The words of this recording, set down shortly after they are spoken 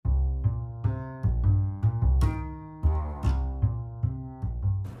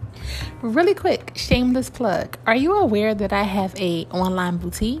Really quick, shameless plug. Are you aware that I have a online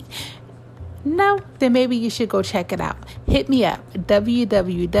boutique? No? Then maybe you should go check it out. Hit me up,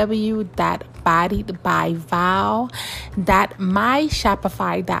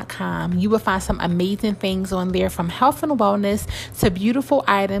 www.bodyedbyval.myshopify.com. You will find some amazing things on there, from health and wellness to beautiful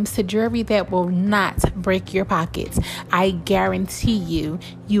items to jewelry that will not break your pockets. I guarantee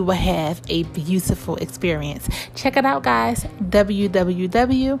you will have a beautiful experience. Check it out, guys.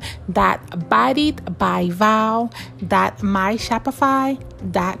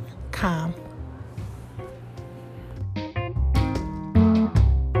 www.bodyedbyval.myshopify.com.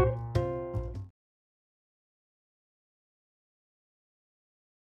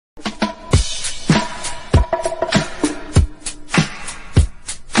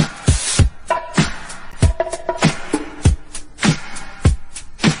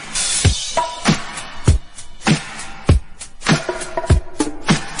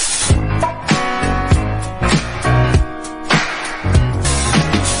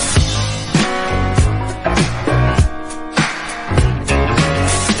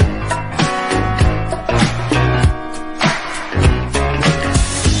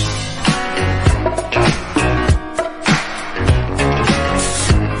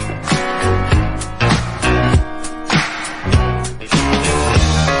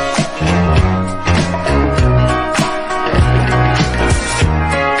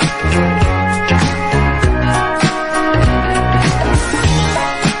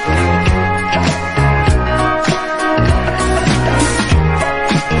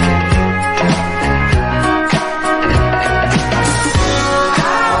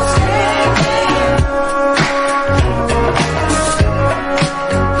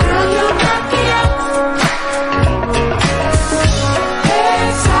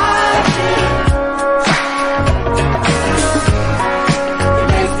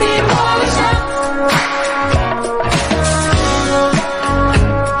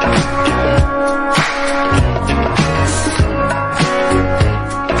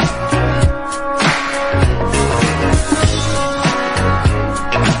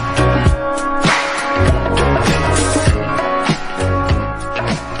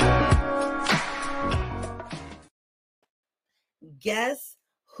 Guess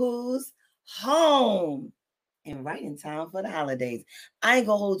who's home? And right in time for the holidays. I ain't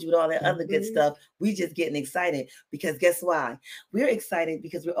gonna hold you with all that other good stuff. We just getting excited because guess why? We're excited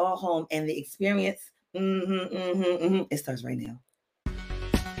because we're all home and the experience, it starts right now.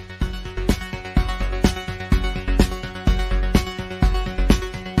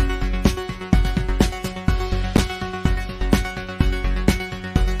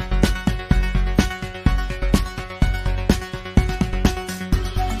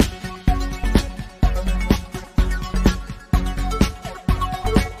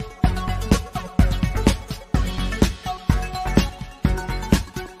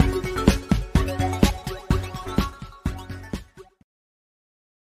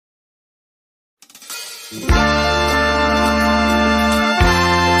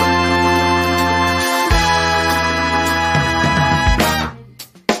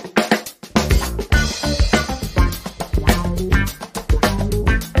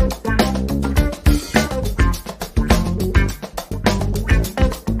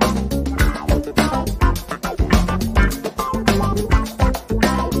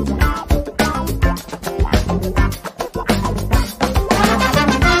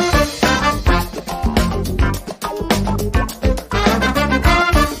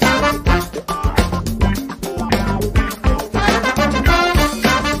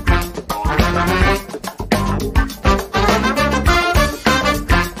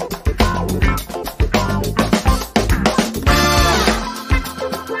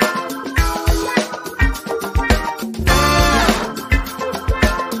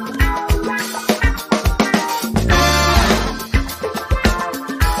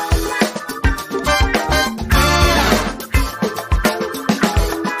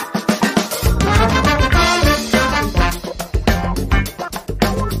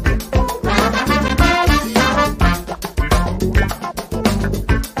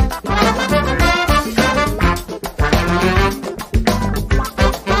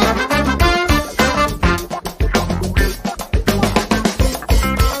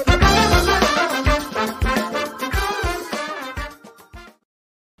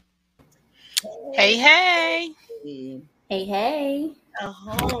 Hey. Hey.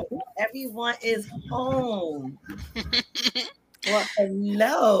 Home. Everyone is home. Well,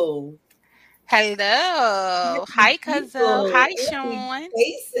 hello. Hello. Hi, cousin. Hi, Sean.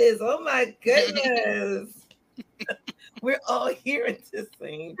 Faces. Oh my goodness. We're all here at the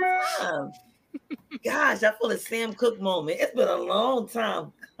same time. Gosh, I feel a Sam Cooke moment. It's been a long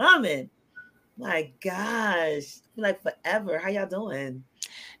time coming. My gosh, like forever. How y'all doing?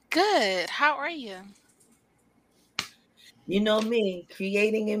 Good. How are you? You know me,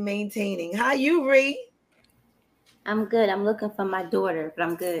 creating and maintaining. How you, Ree? I'm good. I'm looking for my daughter, but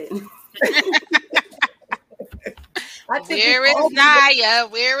I'm good. I think Where is Naya?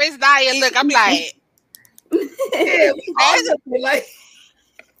 Where is Naya? Look, I'm like, yeah, we all looking like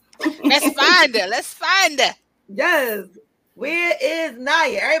let's find her. Let's find her. yes. Where is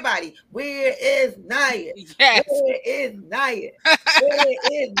Naya? Everybody, where is Naya? Yes. Where is Naya? Where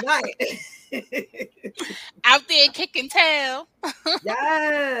is Naya? Out there kicking tail.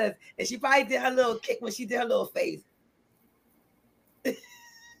 Yes. And she probably did her little kick when she did her little face. There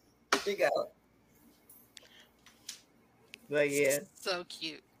you go. But yeah. So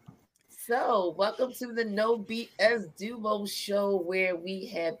cute. So, welcome to the No BS Duo show where we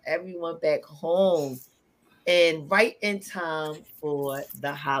have everyone back home and right in time for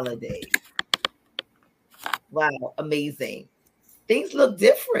the holidays. Wow, amazing. Things look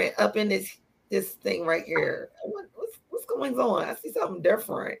different up in this thing right here. What's going on? I see something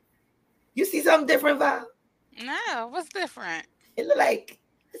different. You see something different, Val? No, what's different? It look like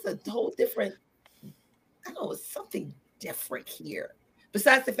it's a whole different. I know it's something different here.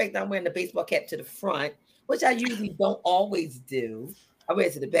 Besides the fact that I'm wearing the baseball cap to the front, which I usually don't always do. I wear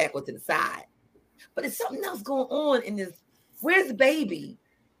it to the back or to the side. But it's something else going on in this. Where's the baby?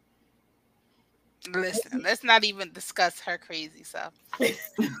 Listen, let's not even discuss her crazy stuff.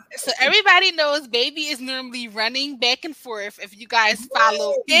 So everybody knows baby is normally running back and forth. If you guys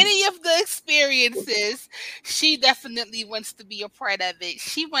follow any of the experiences, she definitely wants to be a part of it.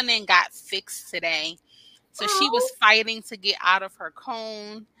 She went and got fixed today. So she was fighting to get out of her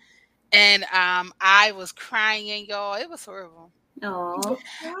cone. And I was crying, y'all. It was horrible. Oh,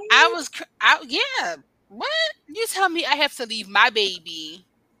 Yeah. What? You tell me I have to leave my baby,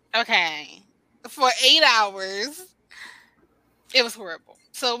 okay, for 8 hours. It was horrible.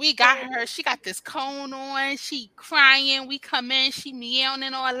 So we got her. She got this cone on. She crying. We come in. She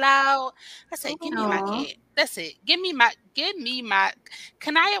meowing all loud. I said, "Give me my cat. That's it. Give me my.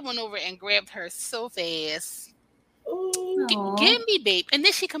 Kanaya went over and grabbed her so fast. Give me, babe. And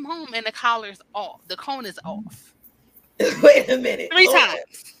then she come home and the collar's off. The cone is off. Wait a minute. 3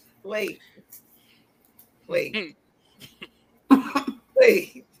 times. Wait. Wait.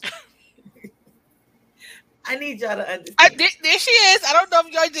 I need y'all to understand. There she is. I don't know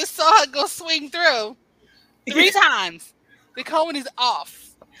if y'all just saw her go swing through. 3 times. The cone is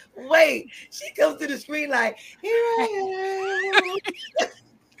off. Wait. She comes to the screen like, here I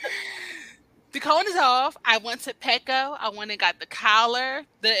am. The cone is off. I went to Petco. I went and got the collar,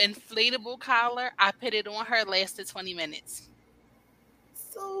 the inflatable collar. I put it on her. Lasted 20 minutes.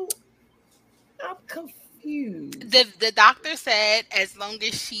 So, I'm confused. The doctor said as long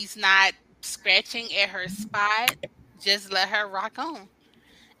as she's not scratching at her spot, just let her rock on.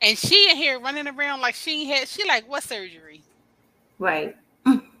 And she in here running around like she like, what surgery? Right.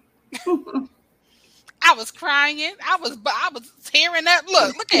 I was crying. I was tearing up.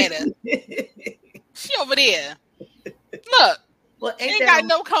 Look at her. She over there. Look. Well, ain't got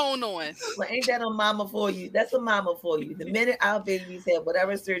no cone on. Well, ain't that a mama for you? That's a mama for you. The minute our babies have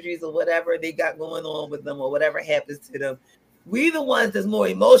whatever surgeries or whatever they got going on with them or whatever happens to them, we the ones that's more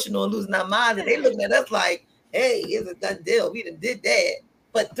emotional and losing our minds. And they looking at us like, hey, it's a done deal. We done did that.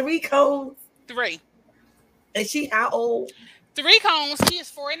 But 3 cones? 3. And she how old? 3 cones. She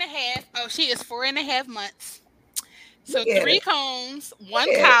is 4.5. Oh, she is 4.5 months. So 3 cones,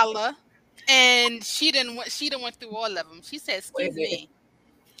 1 collar, and she done went through all of them. She said, "Excuse me."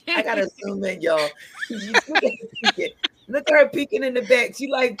 I gotta zoom in, y'all. Look at her peeking in the back. She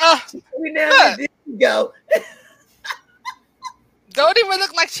like, there you go. Don't even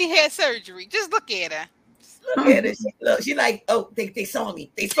look like she had surgery. Just look at her. Look at her. She like, oh, they saw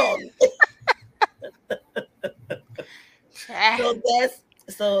me. They saw me.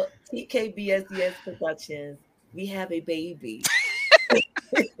 So TKBSDS Productions, we have a baby.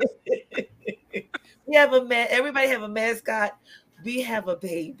 We have a man. Everybody have a mascot. We have a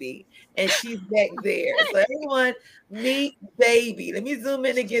baby, and she's back there. So everyone meet baby. Let me zoom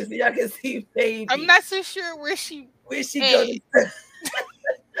in again so y'all can see baby. I'm not so sure where she goes.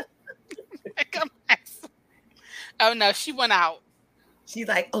 Oh no, she went out. She's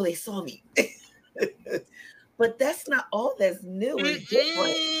like, oh, they saw me. But that's not all that's new and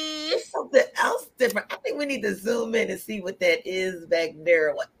different. There's something else different. I think we need to zoom in and see what that is back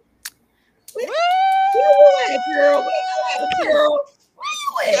there. Where you at, girl? Where you at, girl?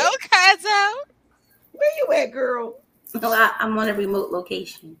 Where you at, girl? Where you at, girl? No, I'm on a remote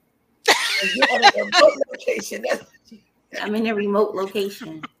location. You're on a remote location. I'm in a remote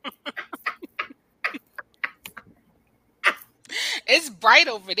location. It's bright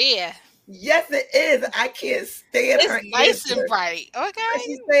over there. Yes, it is. I can't stand her It's nice and answer. bright. Okay.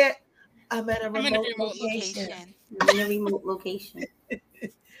 She said, I'm at a I'm in a remote remote location. location. I'm in a remote location.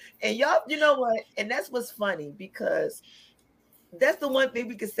 And y'all, you know what? And that's what's funny because that's the one thing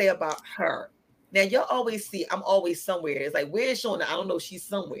we can say about her. Now, y'all always see I'm always somewhere. It's like, where is Shona? I don't know. She's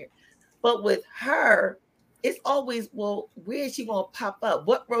somewhere. But with her, it's always, well, where is she going to pop up?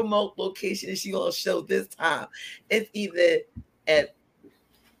 What remote location is she going to show this time? It's either at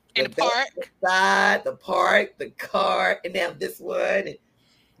In the park. side, the park, the car, and now this one. And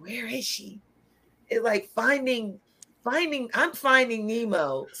where is she? It's like finding. I'm finding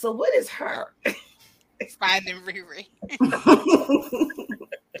Nemo. So what is her? Finding Riri.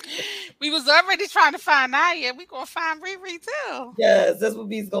 We was already trying to find Naya. We gonna find Riri too. Yes, that's what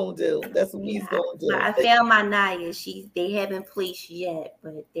we's gonna do. That's what we's gonna do. I found my Naya. They haven't placed yet,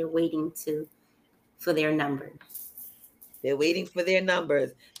 but they're waiting for their numbers. They're waiting for their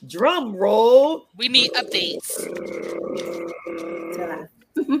numbers. Drum roll. We need updates.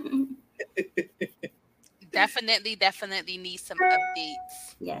 Definitely need some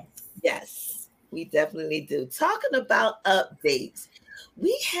updates. Yes, we definitely do. Talking about updates,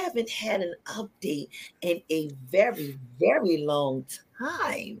 we haven't had an update in a very, very long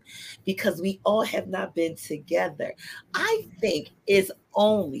time because we all have not been together. I think it's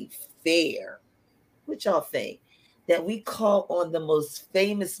only fair. What y'all think? That we call on the most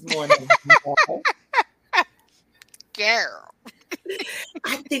famous one of all. Girl.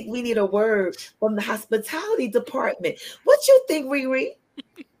 I think we need a word from the hospitality department. What you think, Riri?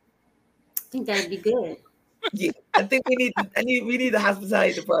 I think that'd be good. Yeah, I think we need the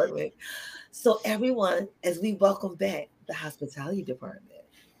hospitality department. So everyone, as we welcome back the hospitality department.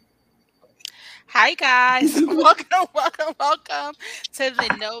 Hi guys, welcome to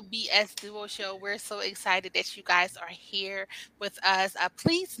the No BS Duo Show. We're so excited that you guys are here with us.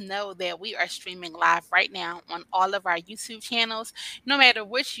 Please know that we are streaming live right now on all of our YouTube channels. No matter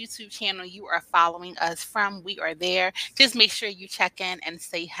which YouTube channel you are following us from, we are there. Just make sure you check in and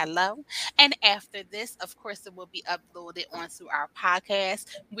say hello. And after this, of course, it will be uploaded onto our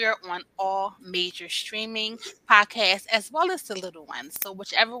podcast. We're on all major streaming podcasts as well as the little ones. So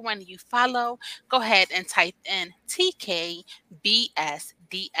whichever one you follow, go ahead and type in TKBSDS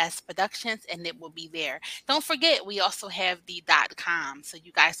Productions and it will be there. Don't forget, we also have the .com, so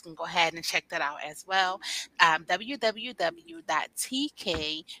you guys can go ahead and check that out as well.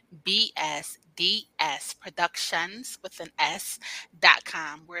 www.tkbsdsproductions with an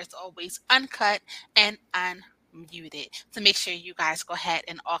S.com, where it's always uncut and unmuted. So make sure you guys go ahead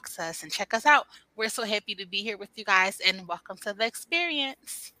and aux us and check us out. We're so happy to be here with you guys and welcome to the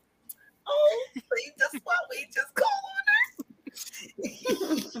experience. Oh, that's why we just call on her.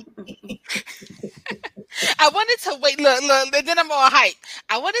 I wanted to wait. Look, and then I'm all hype.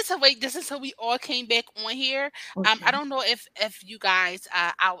 I wanted to wait just until we all came back on here. Okay. I don't know if you guys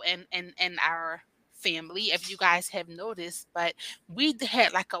out in our family, if you guys have noticed, but we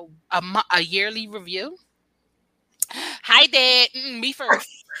had like a yearly review. Hi, Dad. Me first.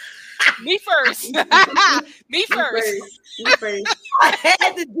 Me first. Me first. I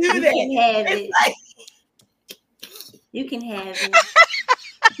had to do that. You can have it. You can have it.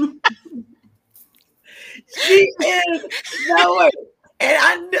 She is lower. And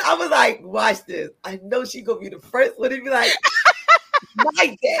I was like, watch this. I know she's going to be the first one to be like,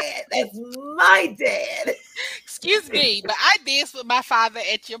 my dad. That's my dad. Excuse me, but I danced with my father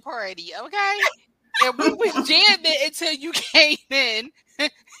at your party, okay? And we was jamming until you came in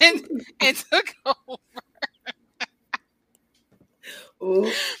and took over.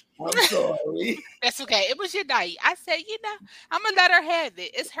 Ooh, I'm sorry. That's okay. It was your night. I said, I'm going to let her have it.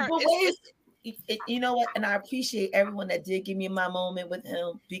 It's her. You know what? And I appreciate everyone that did give me my moment with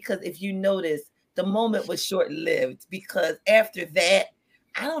him, because if you notice, the moment was short-lived, because after that,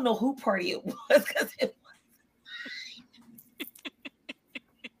 I don't know who party it was, because it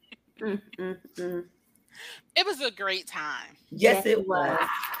was. It was a great time. Yes, it was.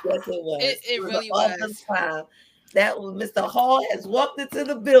 Yes, it was. It really was. Awesome time. That was Mr. Hall has walked into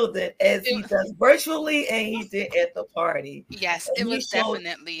the building as he does virtually, and he did at the party. Yes, it was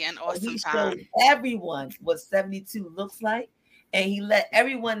definitely an awesome time. He showed everyone what 72 looks like, and he let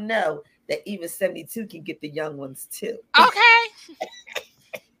everyone know that even 72 can get the young ones too. Okay.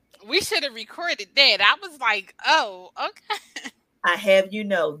 We should have recorded that. I was like, oh, okay. I have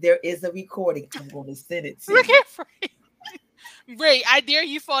there is a recording. I'm going to send it to you. Ray, I dare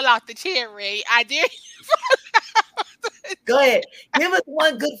you fall out the chair, Ray. I dare you fall out the Go ahead. Give us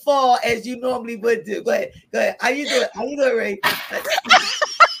one good fall as you normally would do. Go ahead. Go ahead. How you doing? How you doing, Ray?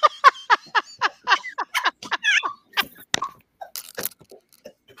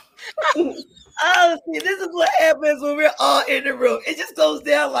 Oh, see, this is what happens when we're all in the room. It just goes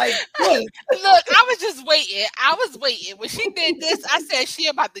down like this. Look, I was just waiting. I was waiting. When she did this, I said, she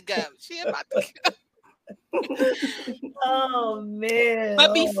about to go. She about to go. Oh man.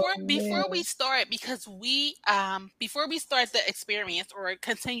 But Oh, before we man. start, because before we start the experience or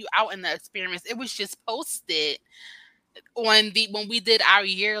continue out in the experience, it was just posted on the when we did our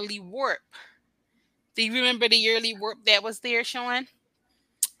yearly warp. Do you remember the yearly warp that was there, Sean?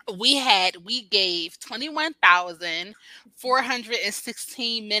 We gave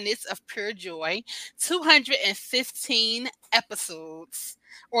 21,416 minutes of pure joy, 215 episodes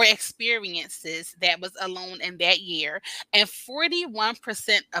or experiences that was alone in that year, and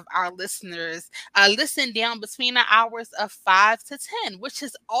 41% of our listeners listened down between the hours of 5 to 10, which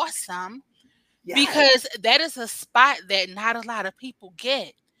is awesome Yes. because that is a spot that not a lot of people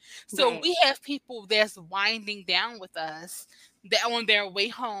get. So Right. we have people that's winding down with us that on their way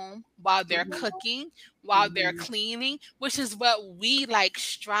home while they're cooking, while they're Mhm. cleaning, which is what we like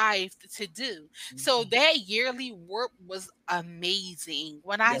strive to do. So that yearly work was amazing.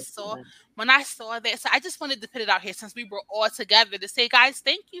 Yes, ma'am. When I saw that, so I just wanted to put it out here since we were all together to say, guys,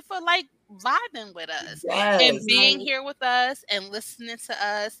 thank you for like vibing with us and Yes. being Right. here with us and listening to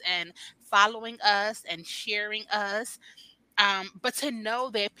us and following us and sharing us. But to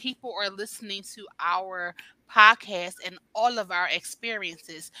know that people are listening to our podcast and all of our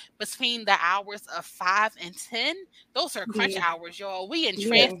experiences between the hours of 5 and 10, those are crunch Yeah. hours, y'all. We in Yeah.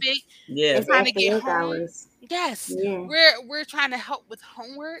 traffic, Yes. It's trying to after get work home. hours. Yes, Yeah. we're trying to help with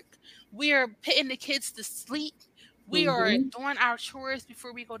homework. We are putting the kids to sleep. We are Mm-hmm. doing our chores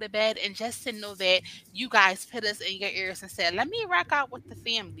before we go to bed, and just to know that you guys put us in your ears and said, "Let me rock out with the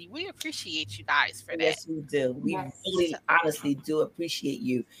family." We appreciate you guys for that. Yes, we do. We Yes. So, really honestly do appreciate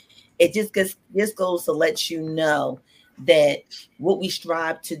you. It just goes to let you know that what we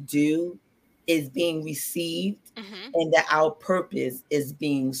strive to do is being received mhm, and that our purpose is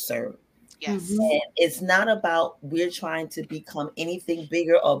being served. yes. Mm-hmm. And it's not about we're trying to become anything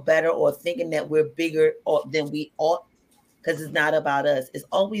bigger or better or thinking that we're bigger or than we ought, because it's not about us. It's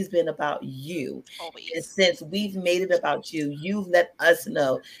always been about you. And Always. since we've made it about you, you've let us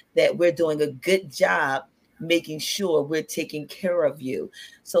know that we're doing a good job making sure we're taking care of you.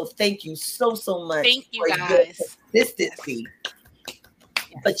 So thank you so much Thank you for your guys. Yes. consistency.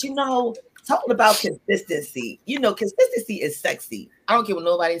 But Yes. talking about consistency, consistency is sexy. I don't care what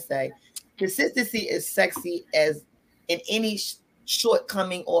nobody say. Consistency is sexy as in any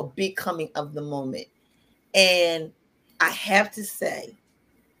shortcoming or big coming of the moment. And I have to say,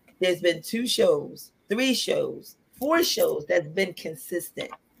 there's been 2 shows, 3 shows, 4 shows that's been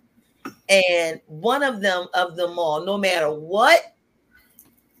consistent. And one of them all, no matter what,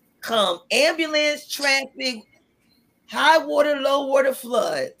 come ambulance, traffic, high water, low water,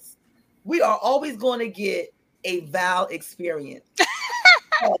 floods, we are always going to get a Val experience.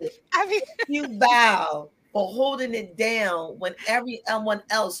 So I mean, you Val for holding it down when everyone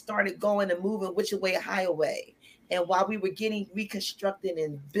else started going and moving which way higher way. And while we were getting reconstructed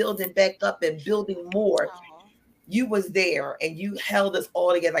and building back up and building more, oh, you was there and you held us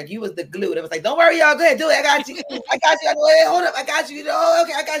all together. Like you was the glue. It was like, don't worry, y'all. Go ahead, do it. I got you. I got you. Hold up. I got you. Oh,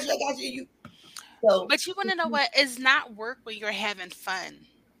 okay. I got you. I got you. So, but you want to know what? It's not work when you're having fun,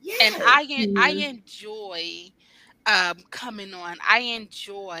 and yes. I Mm-hmm. enjoy coming on. I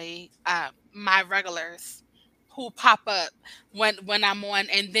enjoy my regulars who pop up when I'm on,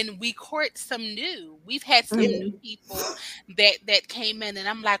 and then we court some new. We've had some Yeah. new people that came in, and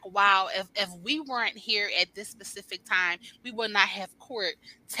I'm like, wow, if we weren't here at this specific time, we would not have court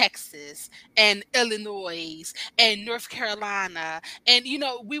Texas and Illinois and North Carolina, and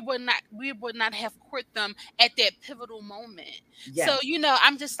we would not have court them at that pivotal moment. So, Yes.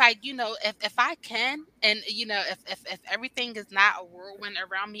 I'm just like, if I can, and if everything is not a whirlwind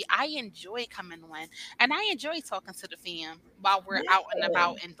around me, I enjoy coming on and I enjoy talking to the fam while we're out and Yeah.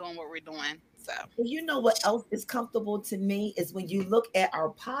 about and doing what we're doing. So, And you know what else is comfortable to me is when you look at our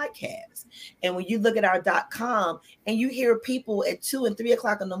podcast and when you look at our .com and you hear people at 2 and 3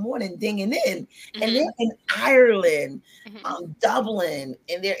 o'clock in the morning dinging in, and hmm they're in Ireland, hmm Dublin,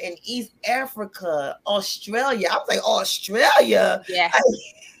 and they're in East Africa, Australia. I was like, Australia, yeah,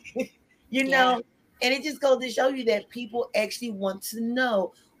 you yeah. know, and it just goes to show you that people actually want to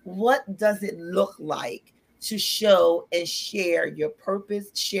know what does it look like to show and share your purpose,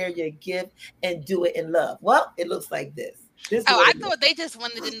 share your gift, and do it in love. Well, it looks like this. This is Oh, what I it is. thought they just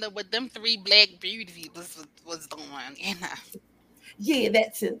wanted to know what them three black beauties was doing. Yeah,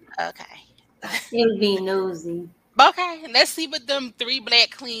 that too. Okay. They was being nosy. Okay, let's see what them three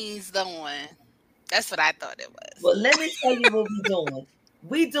black queens doing. That's what I thought it was. Well, let me tell you what we're doing.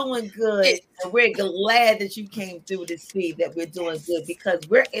 We doing Yeah. good, and we're glad that you came through to see that we're doing good Yes. because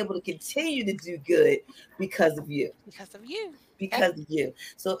we're able to continue to do good because of you. Because of you. Yep. Because of you.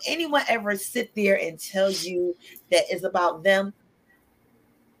 So if anyone ever sit there and tell you that it's about them,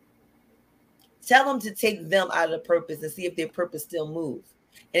 tell them to take them out of the purpose and see if their purpose still moves.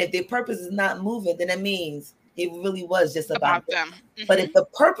 And if their purpose is not moving, then that means it really was just about About them. them. But if the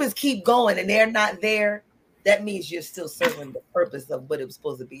purpose keep going and they're not there, that means you're still serving the purpose of what it was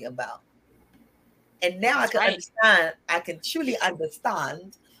supposed to be about. And now That's I can right. understand, I can truly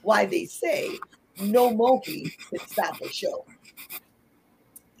understand why they say no monkey can stop a show.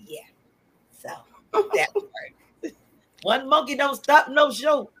 Yeah. So that part. One monkey don't stop no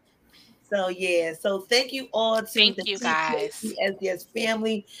show. So yeah, so thank you all to the Thank you guys. TKBSDS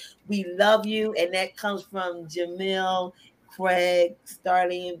family. We love you, and that comes from Jamil, Craig,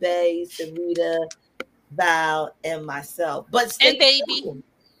 Starling Bay, Sarita, Val, and myself. But And stay baby. tuned.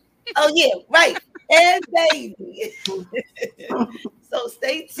 Oh yeah, right. And baby. So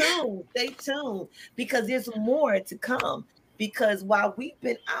stay tuned because there's more to come. Because while we've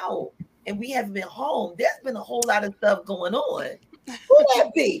been out and we haven't been home, there's been a whole lot of stuff going on. Who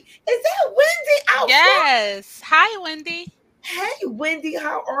that be? Is that Wendy out front? Yes. Hi, Wendy. Hey, Wendy,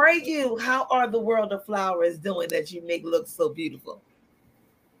 how are you? How are the world of flowers doing that you make look so beautiful?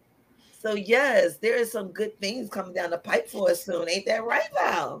 So yes, there is some good things coming down the pipe for us soon. Ain't that right,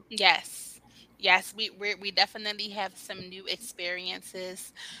 Val? Yes. Yes, we definitely have some new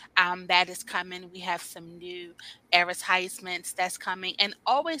experiences that is coming. We have some new advertisements that's coming. And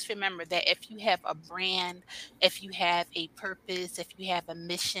always remember that if you have a brand, if you have a purpose, if you have a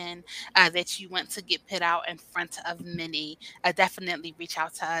mission that you want to get put out in front of many, definitely reach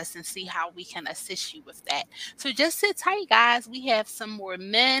out to us and see how we can assist you with that. So just sit tight, guys. We have some more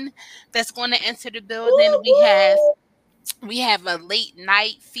men that's going to enter the building. Woo, woo. We have a late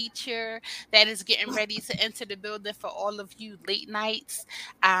night feature that is getting ready to enter the building for all of you late nights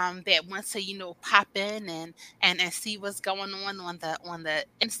that want to pop in and see what's going on the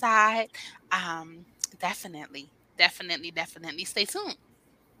inside. Definitely, definitely stay tuned.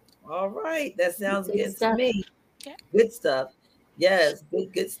 All right, that sounds Good good to stuff. me. Yeah. Good stuff. Yes,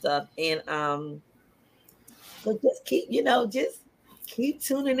 good stuff. And so just just keep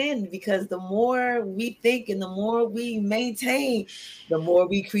tuning in because the more we think and the more we maintain, the more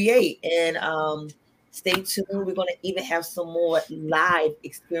we create. And stay tuned. We're gonna even have some more live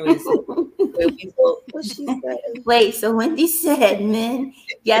experiences where we will what she said. Wait, so Wendy said men.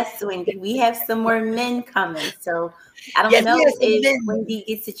 Yes, Wendy, we have some more men coming. So I don't Yes, we have know some if men. Wendy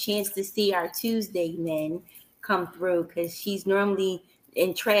gets a chance to see our Tuesday men come through because she's normally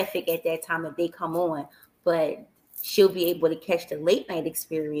in traffic at that time that they come on. But she'll be able to catch the late night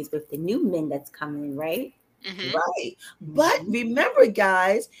experience with the new men that's coming, right? Mm-hmm. Right. But remember,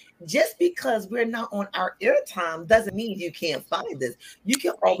 guys, just because we're not on our airtime doesn't mean you can't find us. You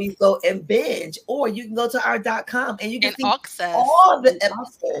can Right. always go and binge, or you can go to our.com and you can And see Oxus. all the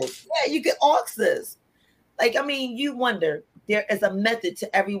episodes. Yeah, you can Oxus. Like, I mean, you wonder, there is a method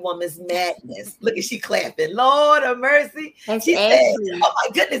to every woman's madness. Look at she clapping. Lord of mercy. That's She said, Ashley. oh my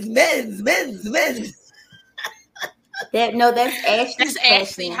goodness, men's. That's Ashley That's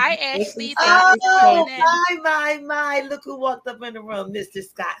Ashley. clapping. Hi, Ashley Ashley. Thank Scott you is for coming Oh, in. clapping. my. Look who walked up in the room, Mr.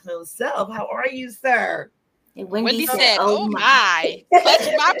 Scott himself. How are you, sir? And Wendy Wendy said, said, "Oh "Oh my, my, clutch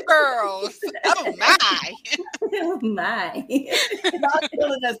my pearls." Oh my. oh my." Y'all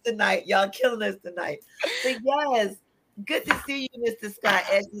killing us tonight. But yes, good to see you, Mr. Scott.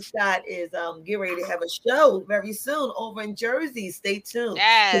 Ashley Scott is getting ready to have a show very soon over in Jersey. Stay tuned.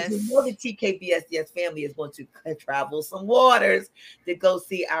 Because you know the Yes. TKBSDS family is going to travel some waters to go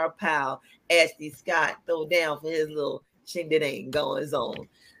see our pal Ashley Scott throw down for his little shindig going on.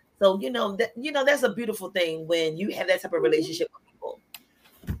 So that's a beautiful thing when you have that type of relationship with people.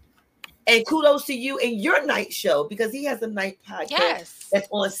 And kudos to you and your night show because he has a night podcast Yes. that's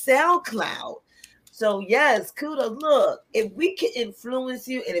on SoundCloud. So yes, kudos. Look, if we can influence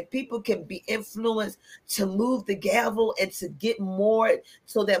you and if people can be influenced to move the gavel and to get more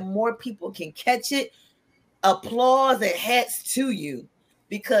so that more people can catch it, applause and hats to you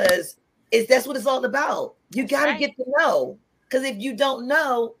because that's what it's all about. You That's got to right. get to know because if you don't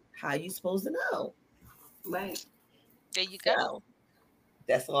know, how are you supposed to know? Right. There you go. So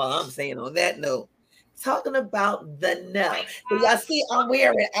that's all I'm saying on that note. talking about the no. So y'all see, I'm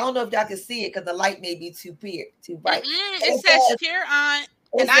wearing. I don't know if y'all can see it because the light may be too bright. It says cheer aunt,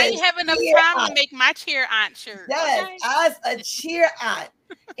 and I ain't have enough cheer time aunt. to make my cheer aunt shirt. Yes, Okay? as a cheer aunt.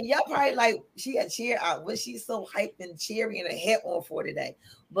 And y'all probably like, she a cheer aunt. Was she so hyped and cheery and a hat on for today?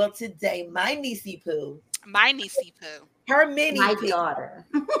 Well, today, my niecey poo, My niecey poo. her mini My me, daughter.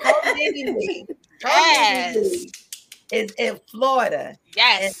 her mini me, her mini Yes. me is in Florida. And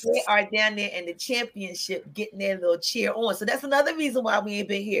Yes. they are down there in the championship getting their little cheer on. So that's another reason why we ain't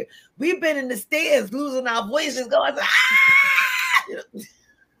been here. We've been in the stands losing our voices, going, ah!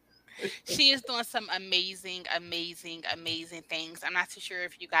 She is doing some amazing, amazing, amazing things. I'm not too sure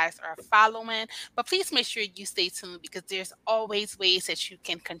if you guys are following, but please make sure you stay tuned because there's always ways that you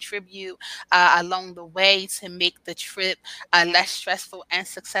can contribute along the way to make the trip less stressful and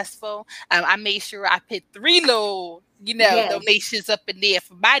successful. I made sure I put 3 little, Yes. donations up in there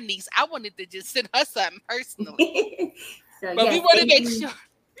for my niece. I wanted to just send her something personally. So But we yes, want to thank make you. sure.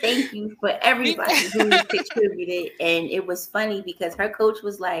 Thank you for everybody who contributed. And it was funny because her coach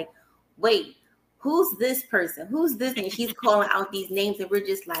was like, wait, who's this person? Who's this? And she's calling out these names, and we're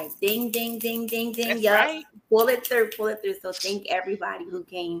just like, ding, ding, ding, ding, ding. That's Yup. right. Pull it through. So thank everybody who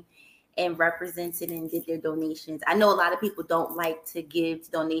came and represented and did their donations. I know a lot of people don't like to give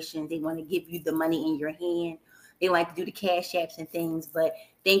donations. They want to give you the money in your hand. They like to do the cash apps and things. But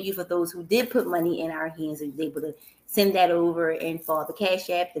thank you for those who did put money in our hands and was able to send that over, and for the cash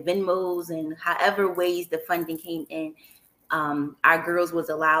app, the Venmos, and however ways the funding came in. Our girls was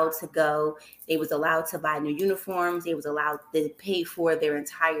allowed to go. They was allowed to buy new uniforms. They was allowed to pay for their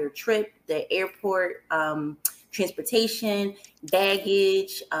entire trip, the airport, transportation,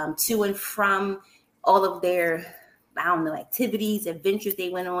 baggage, to and from all of their, activities, adventures they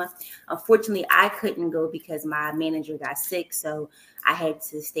went on. Unfortunately, I couldn't go because my manager got sick. So I had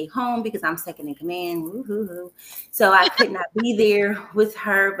to stay home because I'm second in command. Woo-hoo-hoo. So I could not be there with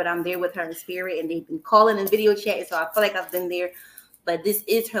her, but I'm there with her in spirit. And they've been calling and video chatting. So I feel like I've been there. But this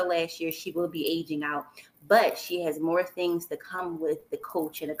is her last year. She will be aging out. But she has more things to come with the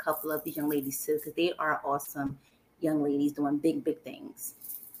coach and a couple of these young ladies too, because they are awesome young ladies doing big, big things.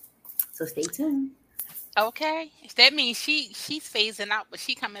 So stay tuned. Okay, that means she's phasing out, but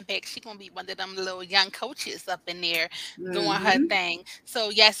she coming back. She gonna be one of them little young coaches up in there doing her thing.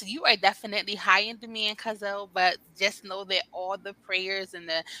 So yes, you are definitely high in demand, Cazelle. But just know that all the prayers and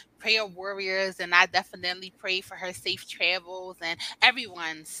the prayer warriors, and I definitely pray for her safe travels and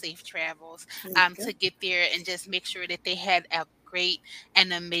everyone's safe travels to get there and just make sure that they had a great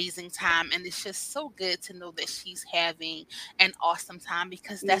and amazing time. And it's just so good to know that she's having an awesome time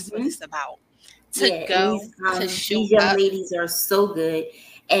because that's what it's about. To go, to show these young up. ladies are so good,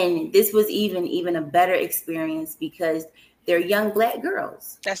 and this was even a better experience because they're young Black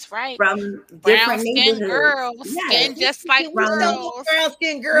girls. That's right. From Brown different skin neighborhoods. girls, skin just like Can we show them brown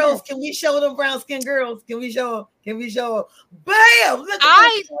skin girls? Can we show them brown skin girls? Can we show them? Bam! Look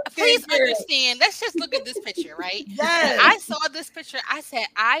at please understand. Let's just look at this picture, right? Yes. When I saw this picture, I said,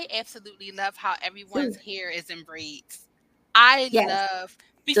 I absolutely love how everyone's hair is in braids. I love.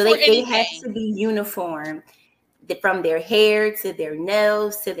 So they have to be uniform. From their hair to their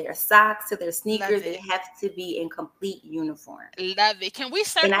nails to their socks to their sneakers, they have to be in complete uniform. Love it. Can we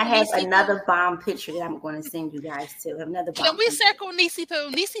circle? And I have another bomb picture that I'm going to send you guys too. Another bomb. Can we circle Niecy Poo?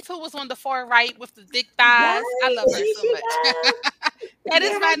 Niecy Poo was on the far right with the big thighs. Yes, I love her so much. That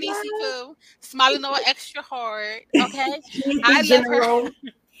is my Niecy Poo, smiling all extra hard. Okay, I love her.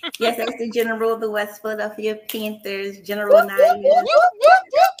 Yes, that's the general of the West Philadelphia Panthers, General Naya.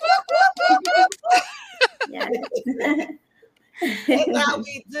 That's how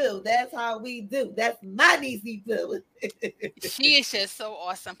we do. That's how we do. That's my niecey too. She is just so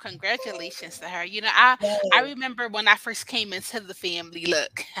awesome. Congratulations to her. I remember when I first came into the family.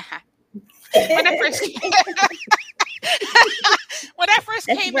 Look, when I first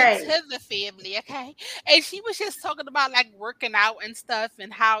came into the family, okay, and she was just talking about like working out and stuff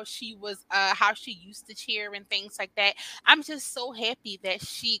and how she was how she used to cheer and things like that. I'm just so happy that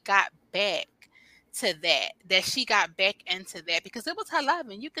she got back to that she got back into that because it was her love,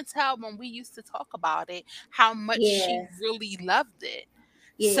 and you can tell when we used to talk about it how much she really loved it.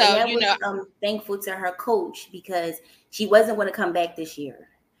 Yeah, so and that was thankful to her coach because she wasn't going to come back this year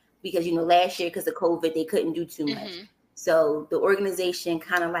because last year because of COVID they couldn't do too much. So the organization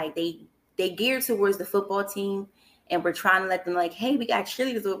kind of like they geared towards the football team, and we're trying to let them like, hey, we got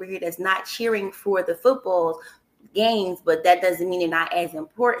cheerleaders over here that's not cheering for the football games, but that doesn't mean they're not as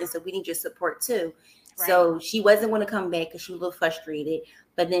important. So we need your support too. Right. So she wasn't going to come back because she was a little frustrated.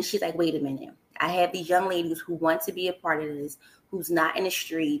 But then she's like, wait a minute. I have these young ladies who want to be a part of this, who's not in the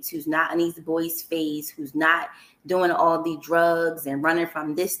streets, who's not in these boys' face, who's not doing all the drugs and running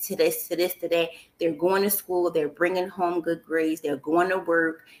from this to this to this to that. They're going to school. They're bringing home good grades. They're going to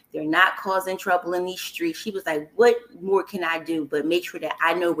work. They're not causing trouble in these streets. She was like, what more can I do but make sure that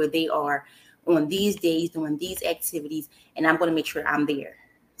I know where they are on these days, doing these activities, and I'm going to make sure I'm there.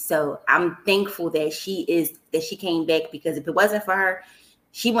 So I'm thankful that she came back, because if it wasn't for her,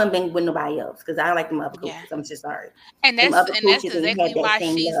 she wouldn't been with nobody else, because I don't like them other coaches. Yeah. I'm just sorry. And Them that's other coaches exactly had that why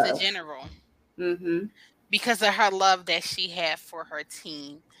same she's the love. general. Mm-hmm. Because of her love that she had for her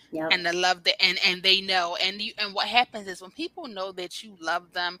team. Yep. And the love that and they know, and what happens is when people know that you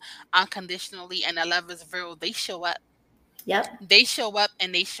love them unconditionally and the love is real, they show up. Yep. They show up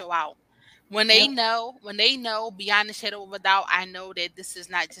and they show out. When they know beyond a shadow of a doubt, I know that this is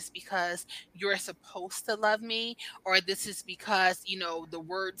not just because you're supposed to love me, or this is because, the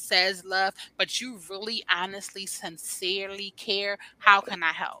word says love, but you really honestly, sincerely care. How can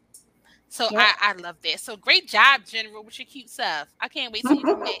I help? So Yep. I love that. So great job, General, with your cute self. I can't wait till you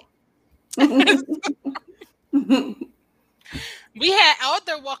come back. We had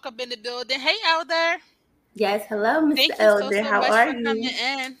Elder walk up in the building. Hey, Elder. Yes, hello, Mr. Thank you Elder. so How much are for coming you?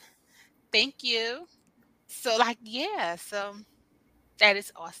 in. Thank you. So so that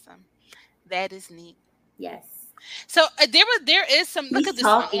is awesome. That is neat. Yes. So there is some. Look at She's this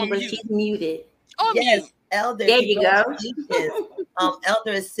one talking, on but mute. she's muted. On Yes, mute. Elder. There you go. Congratulations.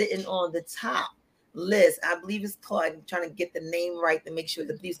 Elder is sitting on the top list. I believe it's called, I'm trying to get the name right to make sure,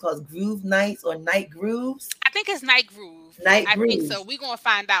 the believe it's called Groove Nights or Night Grooves. I think it's Night Groove. Night I Grooves. think so. We're gonna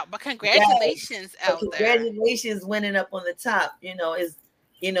find out. But congratulations, So Elder. congratulations winning up on the top.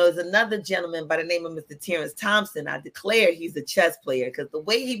 Is another gentleman by the name of Mr. Terrence Thompson. I declare he's a chess player, because the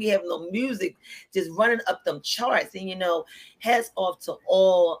way he be having no music just running up them charts. And hats off to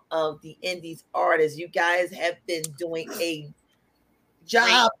all of the indies artists. You guys have been doing a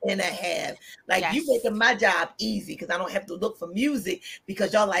job and a half. Like, Yes. you making my job easy, because I don't have to look for music,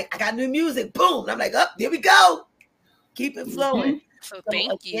 because y'all like, I got new music. Boom. And I'm like, there we go. Keep it flowing. So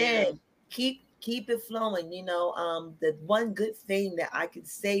thank you. Keep it flowing. The one good thing that I can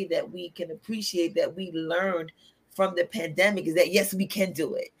say that we can appreciate, that we learned from the pandemic, is that yes, we can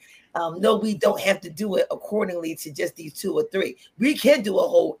do it. No, we don't have to do it accordingly to just these 2 or 3. We can do a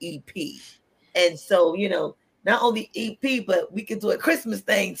whole EP. And so, not only EP, but we can do a Christmas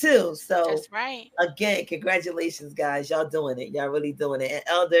thing too. So that's right. Again, congratulations, guys. Y'all doing it. Y'all really doing it. And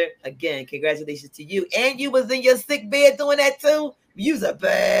Elder, again, congratulations to you. And you was in your sick bed doing that too. You's a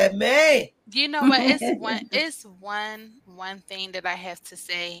bad man. You know what? It's one thing that I have to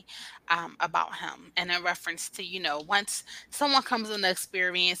say about him, and in reference to, once someone comes on the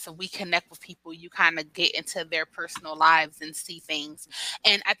experience and we connect with people, you kind of get into their personal lives and see things.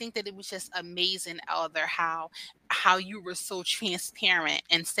 And I think that it was just amazing, Elder, how you were so transparent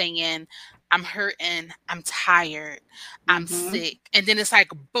and saying, I'm hurting, I'm tired, I'm sick. And then it's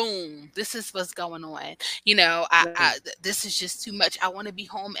like, boom, this is what's going on. This is just too much. I want to be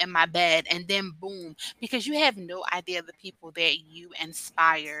home in my bed. And then boom, because you have no idea the people that you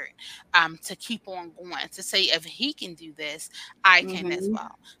inspired to keep on going, to say, if he can do this, I can as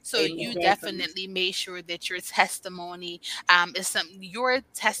well. So you definitely made sure that your testimony your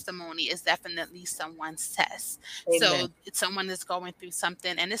testimony is definitely someone's test. Amen. So someone is going through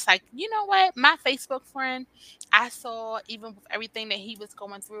something, and it's like, you know what? My Facebook friend, I saw, even with everything that he was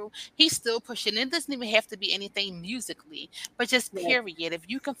going through, he's still pushing. It doesn't even have to be anything musically, but just period. If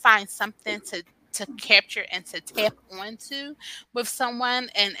you can find something to capture and to tap onto with someone,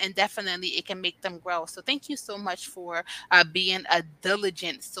 and definitely it can make them grow. So thank you so much for being a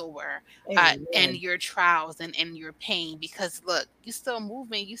diligent sower in your trials and in your pain, because look, you still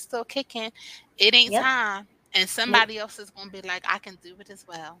moving, you still kicking. It ain't time, and somebody else is going to be like, I can do it as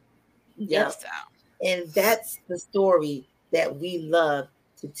well. Yep. So. And that's the story that we love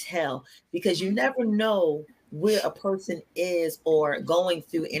to tell, because you never know where a person is or going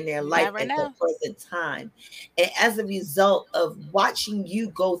through in their life at the present time. And as a result of watching you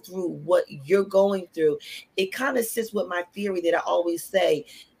go through what you're going through, it kind of sits with my theory that I always say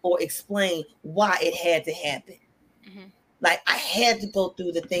or explain why it had to happen. Like, I had to go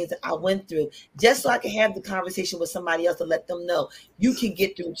through the things that I went through just so I can have the conversation with somebody else to let them know you can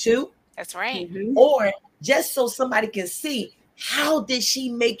get through too. That's right. Or just so somebody can see, how did she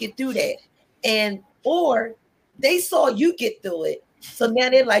make it through that? Or they saw you get through it. So now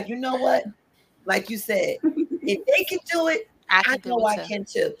they're like, you know what? Like you said, if they can do it, I know I can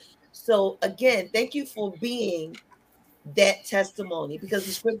too. So again, thank you for being that testimony, because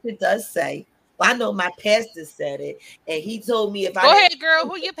the scripture does say, I know my pastor said it, and he told me, if Go ahead, girl.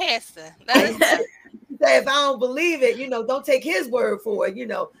 Who your pastor? Let us know. say, if I don't believe it, don't take his word for it,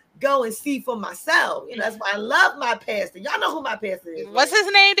 go and see for myself. That's why I love my pastor. Y'all know who my pastor is. What's right?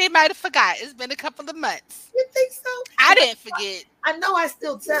 his name? They might have forgot. It's been a couple of months. You think so? I didn't forget. I know I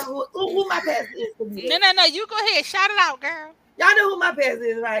still tell who my pastor is for me. No. You go ahead. Shout it out, girl. Y'all know who my pastor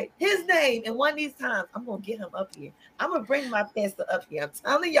is, right? His name. And one of these times, I'm going to get him up here. I'm going to bring my pastor up here. I'm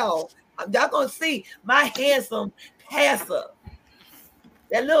telling y'all. Y'all going to see my handsome pastor.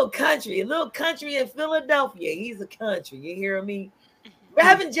 That little country in Philadelphia. He's a country. You hear me?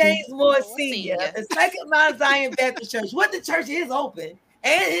 Reverend James Moore Sr., the Second Mount Zion Baptist Church. What the church is open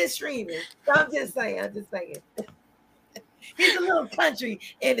and is streaming. So I'm just saying. He's a little country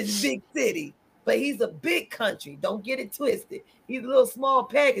in his big city, but he's a big country. Don't get it twisted. He's a little small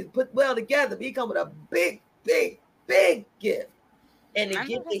package put well together, but he come with a big, big, big gift. And the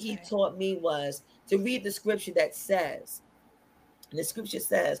gift that he taught me was to read the scripture that says, and the scripture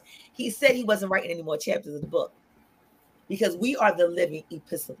says, he said he wasn't writing any more chapters of the book because we are the living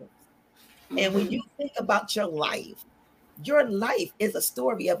epistles. And when you think about your life is a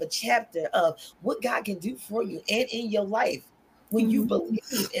story of a chapter of what God can do for you and in your life when you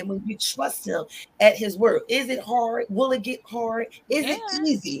believe and when you trust him at his word. Is it hard? Will it get hard? Is it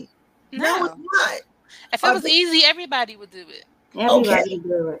easy? No, it's not. If it was easy, everybody would do it. Everybody would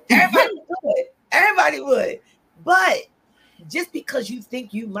do it. Everybody would. But just because you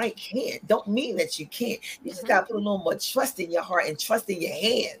think you might can't, don't mean that you can't. You just got to put a little more trust in your heart and trust in your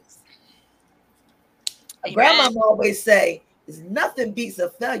hands. Grandma always say, there's nothing beats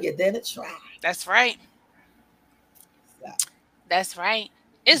a failure than a try. That's right. That's right.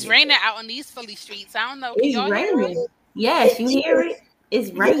 It's raining out on these Philly streets. I don't know. Can y'all hear it? Yes, you hear it?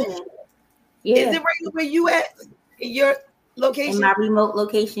 It's raining. Yeah. Is it raining where you at? In your location? In my remote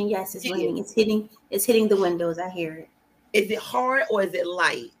location, yes, it's raining. It's hitting the windows. I hear it. Is it hard or is it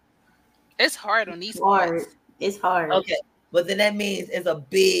light? It's hard on these parts. It's hard. Okay. But then that means it's a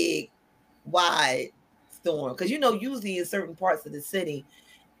big, wide storm. Because usually in certain parts of the city,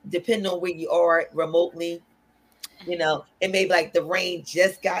 depending on where you are remotely, it may be like the rain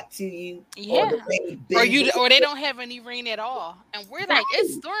just got to you. Yeah. Or they don't have any rain at all. And we're like,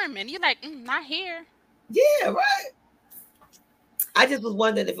 it's storming. You're like, not here. Yeah, right. I just was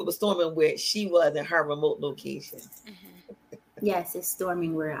wondering if it was storming where she was in her remote location. Yes, it's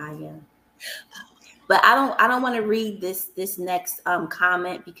storming where I am. But I don't want to read this next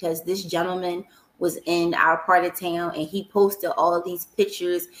comment because this gentleman was in our part of town and he posted all of these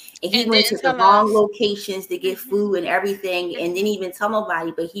pictures and he went to the wrong locations to get food and everything and didn't even tell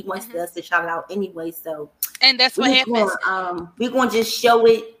nobody, but he wants us to shout it out anyway. So and that's what happens. We're gonna just show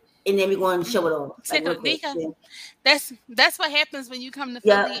it and then we're going to show it all. That's what happens when you come to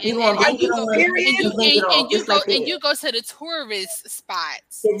Philly. You go to the tourist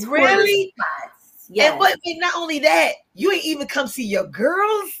spots. Really? Yes. And not only that, you ain't even come see your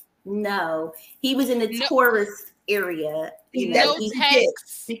girls. No, he was in the tourist area.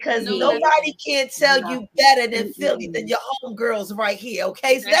 Because nobody can tell you better than Philly than your homegirls right here.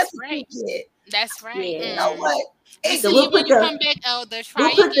 Okay, so that's right. What you did. That's right. Yeah. You know what? So we'll put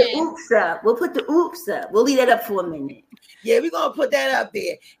the oops up. We'll put the oops up. We'll leave that up for a minute. Yeah, we're gonna put that up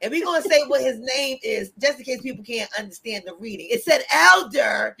there, and we're gonna say what his name is, just in case people can't understand the reading. It said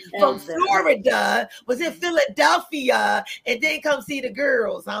Elder from Florida was in Philadelphia, and then come see the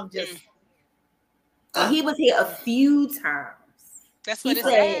girls. I'm just. He was here a few times. That's what it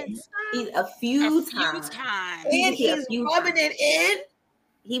says. He's a few times. And he's rubbing it in.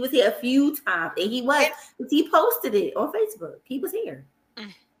 He was here a few times, and he posted it on Facebook. He was here.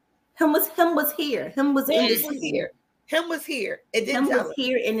 Him was here. Him was in the city. Him was here. Him was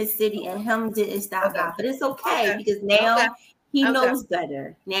here in the city, and him didn't stop by. But it's okay because now he knows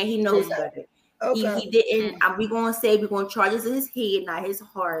better. Now he knows better. He didn't. We're going to charge this in his head, not his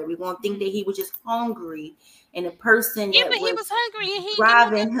heart. We're going to think that he was just hungry, and the person that was hungry and he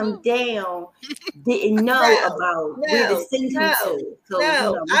driving him down didn't know about where to send him to. So,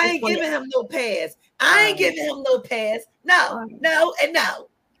 I ain't giving him no pass. I ain't giving him no pass. No, and no.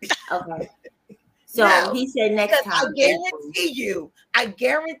 Okay. So he said next time. I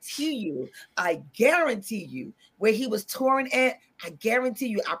guarantee you where he was touring at, I guarantee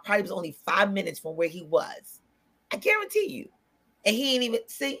you I probably was only 5 minutes from where he was. I guarantee you. And he ain't even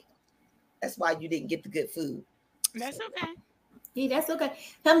see. That's why you didn't get the good food. That's okay. Yeah, that's okay.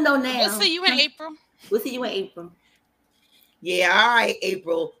 Him know now. We'll see you in April. Yeah, all right,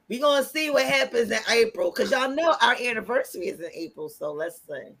 April. We're going to see what happens in April because y'all know our anniversary is in April. So let's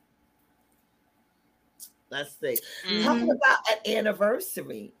see. Talking about an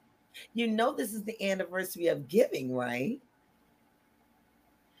anniversary. This is the anniversary of giving, right?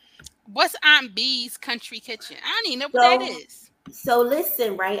 What's Aunt B's Country Kitchen? I don't even know what that So is. so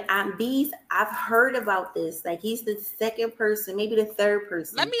listen, right? Aunt B's, I've heard about this. Like he's the second person, maybe the third Let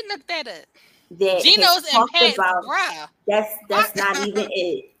person me look that up. that has Geno's and talked Pat's, about bruh. that's not even What?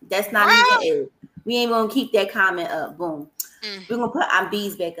 it. That's not even Bruh. it. We ain't gonna keep that comment up. Boom. Mm, We're gonna put Aunt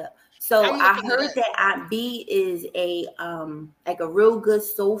B's back up. So I'm I looking it heard up. that Aunt B is a like a real good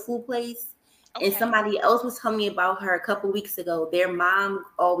soul food place. And Okay. somebody else was telling me about her a couple weeks ago. Their mom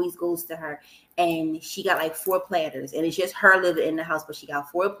always goes to her, and she got like 4 platters, and it's just her living in the house, but she got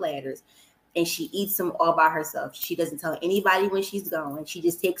 4 platters, and she eats them all by herself. She doesn't tell anybody when she's going. She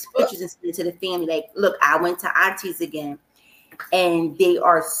just takes pictures and sends it to the family. Like, look, I went to Auntie's again, and they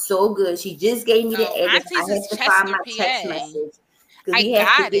are so good. She just gave me the Oh, address. I Auntie's is have to find Chester, my text PA. message because I we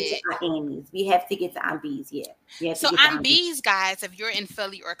have to got get to it. Aunt Annie's. We have to get to Aunt B's. Yeah, we have to So get to Aunt Aunt B's. B's, guys, if you're in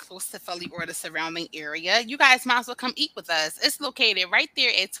Philly or close to Philly or the surrounding area, you guys might as well come eat with us. It's located right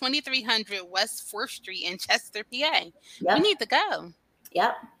there at 2300 West 4th Street in Chester, PA. We Yep, need to go.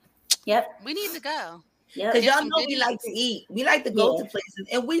 yep, yep, We need to go. yep. Because Get y'all some know good we like to eats. eat. We like to go Yeah, to places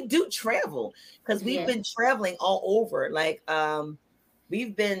and we do travel because we've yeah. been traveling all over. Like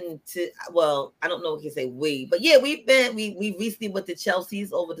we've been to, well, I don't know if you say we, but yeah, we recently went to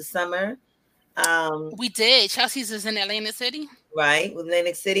Chelsea's over the summer. Um, We did. Chelsea's is in Atlantic City. right, with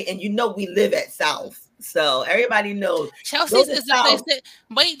Atlantic City, and you know we live at South. So everybody knows go Chelsea's to is the place South. that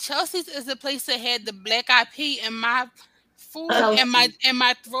Chelsea's is the place that had the black eyed pea and my food Kelsey, and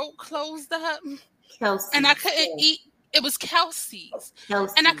my throat closed up and I Kelsey, couldn't yeah. eat. It was Kelsey's.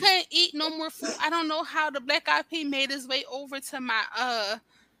 And I Kelsey. couldn't eat no more food. I don't know how the black eyed pea made its way over to my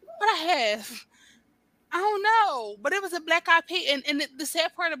what I have. I don't know, but it was a black eyed pea, and the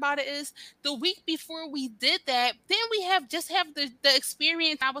sad part about it is the week before we did that, then we have the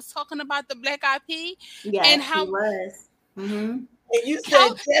experience. I was talking about the black eyed pea, and Yes, he how was. Mm-hmm. And you said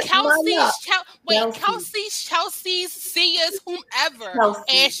just my luck. Kelsey, Chelsea's, Sia's, whomever.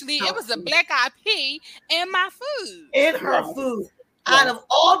 Kelsey, Ashley, it was a Kelsey. black eyed pea in my food. In her food. Yes, Out yes. of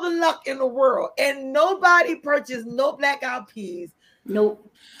all the luck in the world, and nobody purchased no black eyed peas. Nope.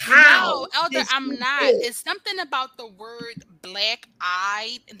 How No, Elder, did I'm she not. feel? It's something about the word black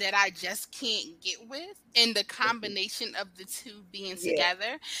eyed that I just can't get with, and the combination of the two being Yeah,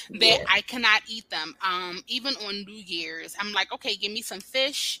 together that yeah. I cannot eat them. Even on New Year's, I'm like, okay, give me some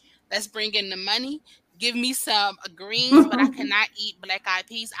fish. Let's bring in the money. Give me some greens, but I cannot eat black eyed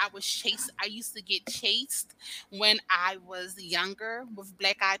peas. I was chased. I used to get chased when I was younger with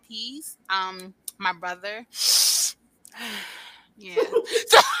black eyed peas. My brother. Yeah.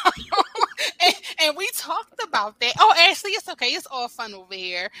 So and we talked about that. Oh, Ashley, it's okay. It's all fun over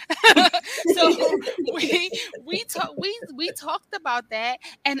here. So we talked about that,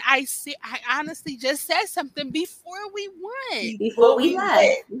 and I honestly just said something before we went. Before Before we we left.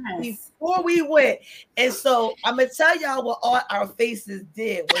 went, Yes. before we went. And so I'm gonna tell y'all what all our faces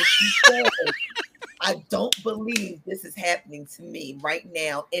did when she said, I don't believe this is happening to me right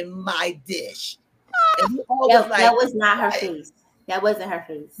now in my dish. And we all was That like, was not her what? face. That wasn't her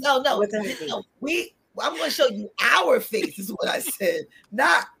face. No, That no, wasn't her face. no. I'm gonna show you our face, is what I said,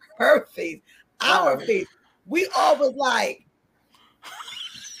 not her face. Our Oh. face. We all was like,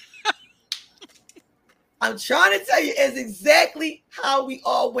 I'm trying to tell you, it's exactly how we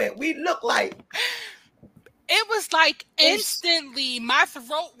all went. We look like It was like it's instantly my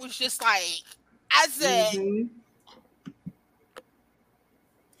throat was just like I said, Mm-hmm.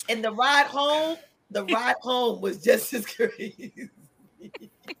 and the ride home. The ride home was just as crazy.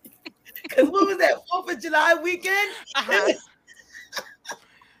 Because what was that 4th of July weekend? uh-huh.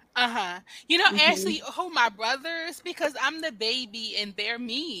 Uh-huh. You know, Mm-hmm. Ashley, who my brothers, because I'm the baby and they're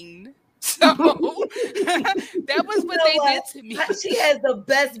mean. So that was You what know they what? did to me. She has the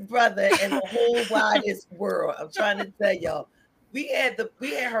best brother in the whole widest world. I'm trying to tell y'all. We had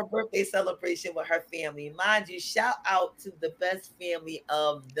her birthday celebration with her family. Mind you, shout out to the best family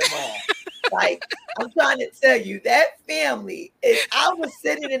of them all. Like, I'm trying to tell you, that family is, I was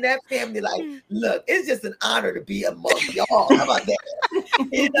sitting in that family like, look, it's just an honor to be amongst y'all. How about that?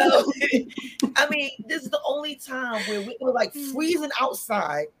 You know, I mean, this is the only time where we were like freezing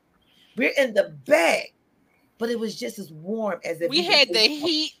outside. We're in the bag, but it was just as warm as if We we just had to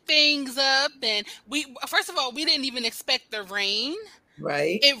heat things up, and we first of all we didn't even expect the rain.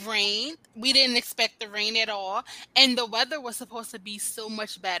 Right. It rained. We didn't expect the rain at all. And the weather was supposed to be so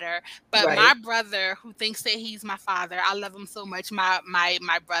much better. But Right. my brother, who thinks that he's my father, I love him so much. My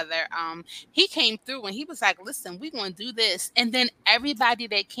brother, he came through and he was like, listen, we're gonna do this. And then everybody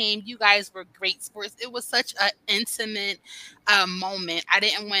that came, you guys were great sports. It was such an intimate moment. I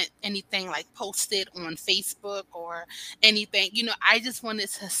didn't want anything like posted on Facebook or anything. I just wanted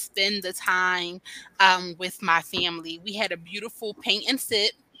to spend the time with my family. We had a beautiful paint and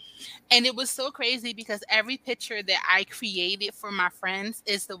sip. And it was so crazy because every picture that I created for my friends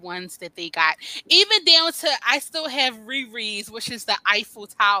is the ones that they got. Even down to, I still have Riri's, which is the Eiffel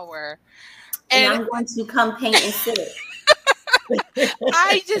Tower. And And I'm going to come paint and sit.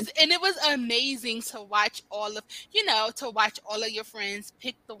 and it was amazing to watch all of your friends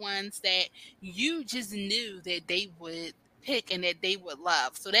pick the ones that you just knew that they would pick and that they would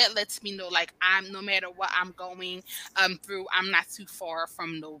love. So that lets me know, like, I'm no matter what I'm going through, I'm not too far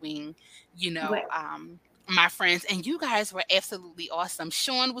from knowing, Right. my friends. And you guys were absolutely awesome.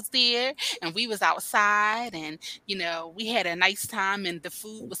 Sean was there and we was outside, and we had a nice time, and the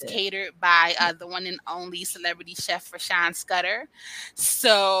food was catered by the one and only celebrity chef Rashawn Scudder.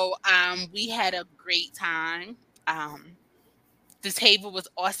 So we had a great time. The table was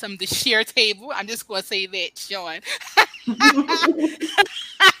awesome. The share table, I'm just gonna say that, Sean.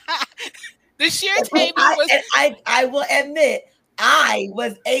 The share table was I will admit I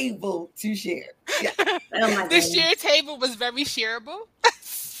was able to share. Yeah. Oh my the God. share table was very shareable.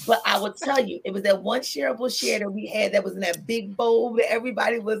 But I will tell you, it was that one shareable share that we had that was in that big bowl that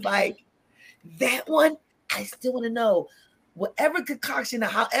everybody was like, that one, I still want to know. Whatever concoction or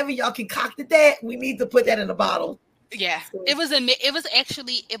however y'all concocted that, we need to put that in a bottle. Yeah, it was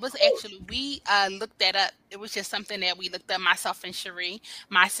actually we looked that up. It was just something that we looked up, myself and Cherie,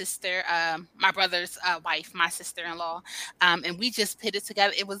 my sister, my brother's wife, my sister-in-law, and we just put it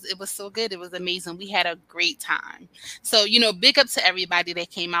together. It was so good. It was amazing. We had a great time. So big up to everybody that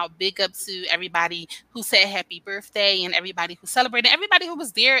came out. Big up to everybody who said happy birthday, and everybody who celebrated, everybody who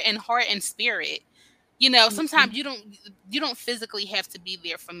was there in heart and spirit. Sometimes you don't physically have to be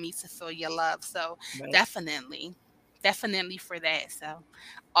there for me to feel your love. So Right. definitely for that. So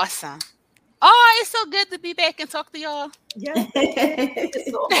awesome. Oh, it's so good to be back and talk to y'all. Yes,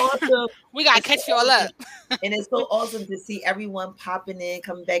 it's so awesome. We gotta It's catch so y'all awesome. up. And it's so awesome to see everyone popping in,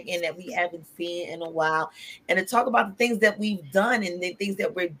 coming back in that we haven't seen in a while, and to talk about the things that we've done and the things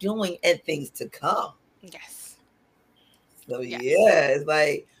that we're doing and things to come. Yes. So Yes. yeah, it's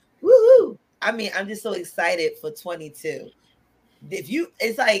like woohoo! I mean, I'm just so excited for 22.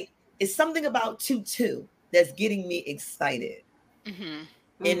 It's something about 22 that's getting me excited. Mm-hmm.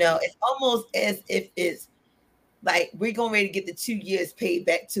 It's almost as if it's like we're going ready to get the 2 years paid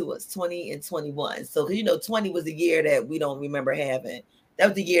back to us, 20 and 21. So 20 was a year that we don't remember having. That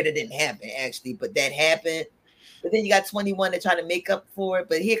was the year that didn't happen actually, but that happened. But then you got 21 to try to make up for it.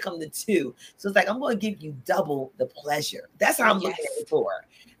 But here come the 2. So it's like I'm going to give you double the pleasure. That's how I'm looking at it for.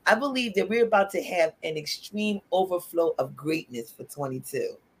 I believe that we're about to have an extreme overflow of greatness for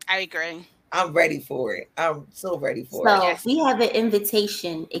 22. I agree. I'm ready for it. I'm so ready for So it. Yes. we have an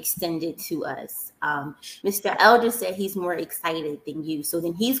invitation extended to us. Mr. Elder said he's more excited than you. So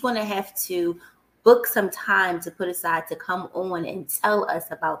then he's going to have to book some time to put aside to come on and tell us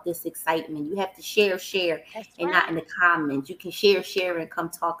about this excitement. You have to share, That's and right. not in the comments. You can share, and come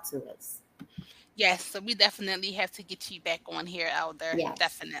talk to us. Yes. So we definitely have to get you back on here, Elder. Yes.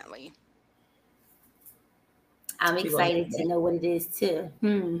 Definitely. I'm excited to know what it is too.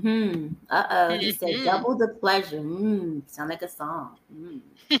 He said double the pleasure. Sound like a song. And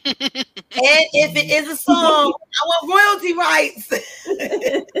if it is a song, I want royalty rights.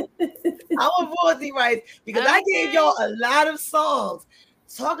 I want royalty rights because I gave y'all a lot of songs.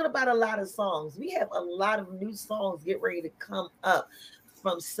 Talking about a lot of songs, we have a lot of new songs get ready to come up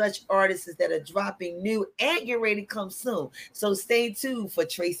from such artists that are dropping new and get ready to come soon. So stay tuned for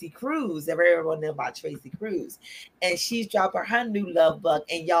Tracy Cruz. Everyone knows about Tracy Cruz. And she's dropping her new Love Bug.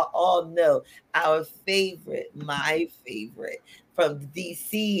 And y'all all know our favorite, my favorite from the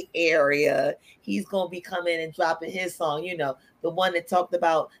DC area. He's going to be coming and dropping his song, the one that talked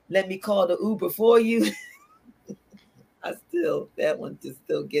about, let me call the Uber for you. That one just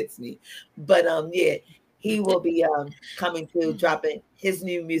still gets me. But yeah, he will be coming to dropping his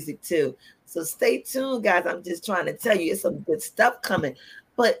new music too. So stay tuned, guys. I'm just trying to tell you, it's some good stuff coming.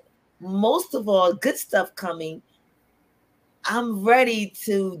 But most of all, good stuff coming. I'm ready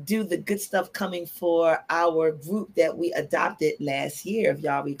to do the good stuff coming for our group that we adopted last year. If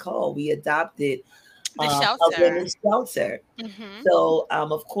y'all recall, we adopted The a shelter. women's shelter. Mm-hmm. So,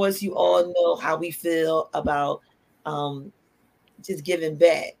 of course, you all know how we feel about just giving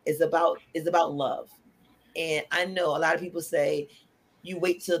back. It's about love. And I know a lot of people say you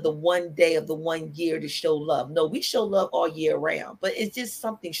wait till the one day of the 1 year to show love. No, we show love all year round, but it's just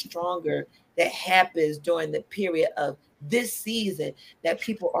something stronger that happens during the period of this season that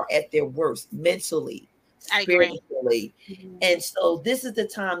people are at their worst mentally, I agree. spiritually. And so this is the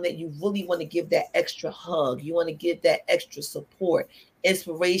time that you really want to give that extra hug. You want to give that extra support,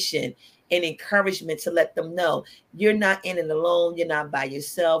 inspiration, and encouragement to let them know you're not in it alone. You're not by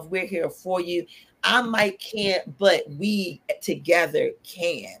yourself. We're here for you. I might can't, but we together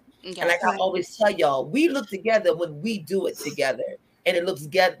can. And like I Yes. always tell y'all, we look together when we do it together. And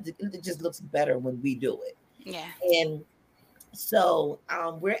it just looks better when we do it. Yeah. And so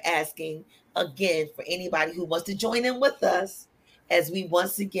we're asking again for anybody who wants to join in with us as we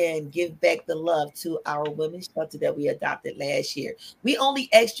once again give back the love to our women's shelter that we adopted last year. We only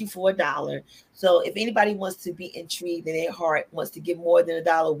asked you for $1. So if anybody wants to be intrigued in their heart, wants to give more than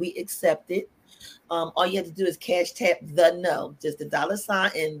 $1, we accept it. All you have to do is cash tap the no, just the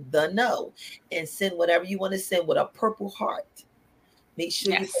 $ and the no, and send whatever you want to send with a purple heart. Make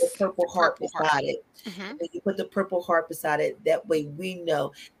sure you put a purple heart beside it. When you put the purple heart beside it, that way we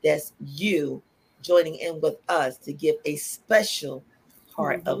know that's you joining in with us to give a special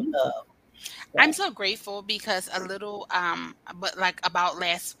heart of love. I'm so grateful because but like about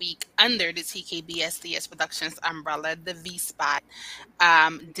last week under the TKBSDS Productions umbrella, the V Spot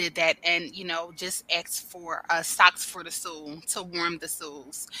did that, and just asked for socks for the soul to warm the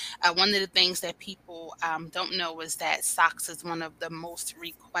souls. One of the things that people don't know is that socks is one of the most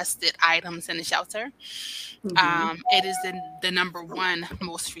requested items in the shelter. It is the number one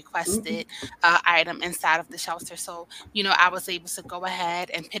most requested item inside of the shelter. So, I was able to go ahead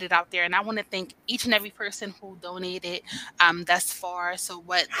and put it out there. And I want to thank each and every person who donated thus far. So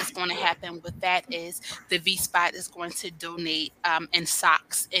what is going to happen with that is the V Spot is going to donate in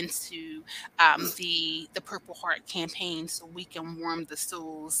socks into the Purple Heart campaign so we can warm the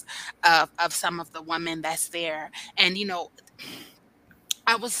souls of some of the women that's there. And,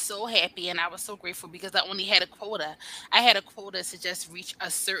 I was so happy and I was so grateful because I only had a quota. I had a quota to just reach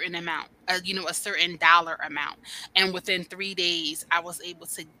a certain amount, a certain dollar amount. And within 3 days, I was able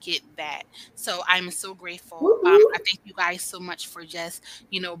to get that. So I'm so grateful. I thank you guys so much for just,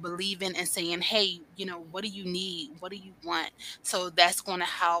 believing and saying, hey, what do you need? What do you want? So that's going to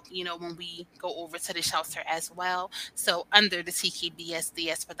help, when we go over to the shelter as well. So under the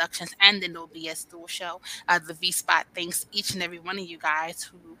TKBSDS Productions and the No BS Dual Show, the V Spot thanks each and every one of you guys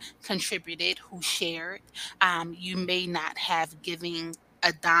who contributed, who shared. You may not have given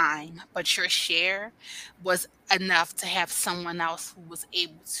a dime, but your share was enough to have someone else who was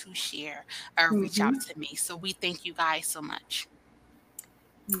able to share or reach out to me. So we thank you guys so much.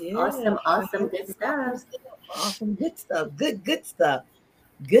 Yeah. Awesome, good stuff. Awesome, good stuff. Good stuff.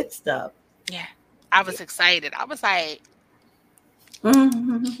 Good stuff. Yeah, I was excited. I was like,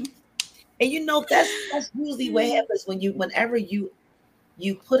 and that's usually what happens whenever you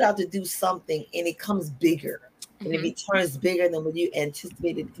put out to do something and it comes bigger and it returns bigger than what you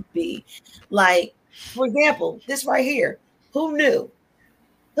anticipated it to be. Like, for example, this right here. Who knew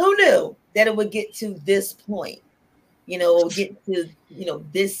that it would get to this point? Or get to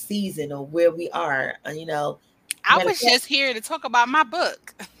this season or where we are. I was just here to talk about my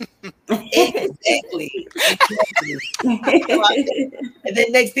book. Exactly. And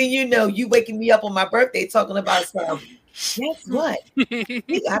then next thing you know, you waking me up on my birthday talking about stuff. Guess what?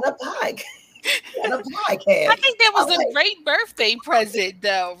 We got a podcast. I think that was a great birthday present,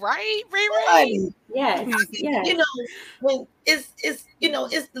 though, right? Right. Yes. When it's it's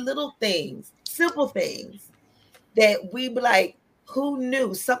the little things, simple things that we be like, who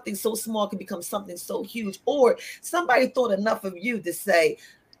knew something so small could become something so huge? Or somebody thought enough of you to say,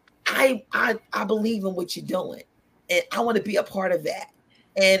 I believe in what you're doing, and I want to be a part of that,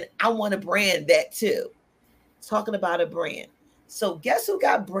 and I want to brand that too. Talking about a brand. So guess who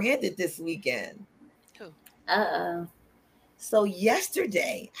got branded this weekend? Who? So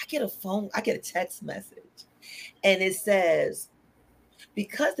yesterday, I get a text message, and it says,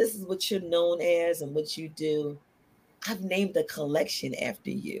 because this is what you're known as and what you do, I've named a collection after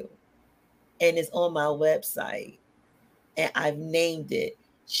you. And it's on my website. And I've named it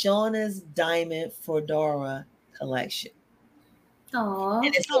Shauna's Diamond Fedora Collection. Aww.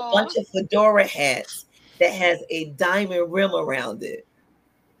 And it's a bunch of fedora hats that has a diamond rim around it.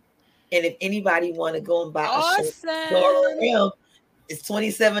 And if anybody want to go and buy a fedora rim, it's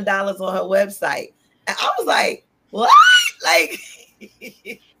 $27 on her website. And I was like, what? Like,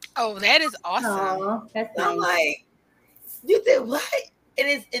 oh, that is awesome. Aww, that's nice. I'm like, you did what?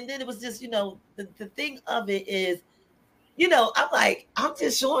 And then it was just, the thing of it is, I'm like, I'm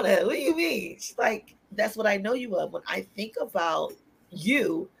just Shauna. What do you mean? She's like, that's what I know you of. When I think about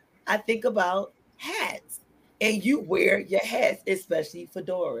you, I think about hats. And you wear your hats, especially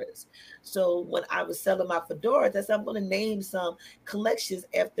fedoras. So when I was selling my fedoras, I said, I'm going to name some collections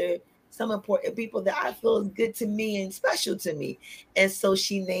after some important people that I feel is good to me and special to me. And so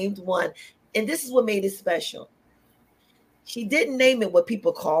she named one. And this is what made it special. She didn't name it what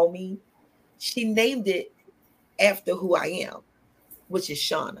people call me. She named it after who I am, which is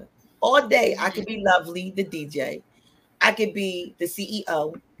Shauna. All day, I could be Lovely, the DJ. I could be the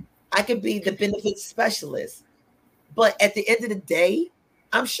CEO. I could be the benefits specialist. But at the end of the day,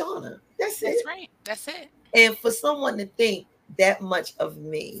 I'm Shauna. That's That's it. right. That's it. And for someone to think that much of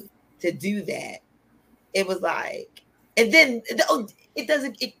me, to do that, it was like, and then it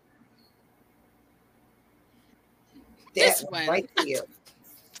doesn't. That This one one. right there.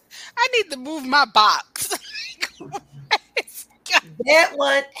 I need to move my box. That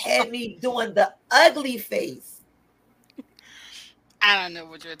one had me doing the ugly face I don't know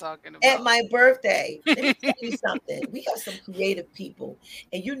what you're talking at about. my birthday. Let me tell you something. We have some creative people,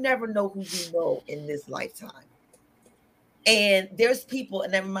 and you never know who you know in this lifetime. And there's people,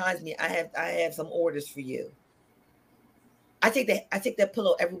 and that reminds me, I have some orders for you. I take that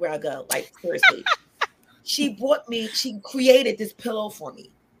pillow everywhere I go. Like seriously. She created this pillow for me.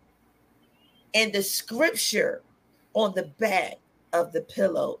 And the scripture on the back of the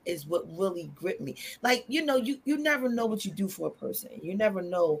pillow is what really gripped me. Like, you never know what you do for a person. You never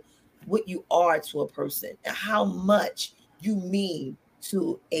know what you are to a person and how much you mean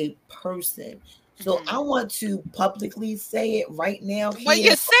to a person. So I want to publicly say it right now Well, here.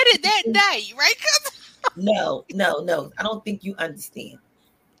 you said it that day, right? No, no, no. I don't think you understand.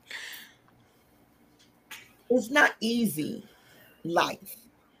 It's not easy life.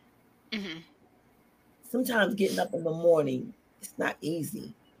 Mm-hmm. Sometimes getting up in the morning, it's not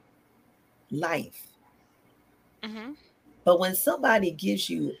easy life. Mm-hmm. But when somebody gives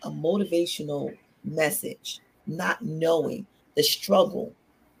you a motivational message, not knowing the struggle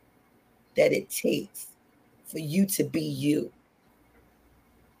that it takes for you to be you,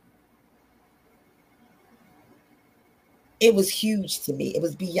 it was huge to me. It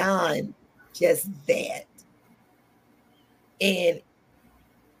was beyond just that. And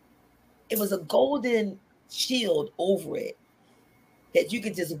it was a golden shield over it that you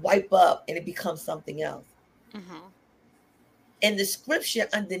could just wipe up and it becomes something else. Mm-hmm. And the scripture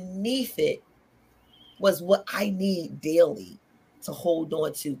underneath it was what I need daily to hold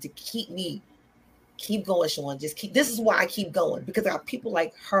on to keep going, Sean. Just keep. This is why I keep going because there are people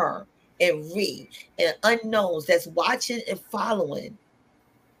like her and Ree and unknowns that's watching and following,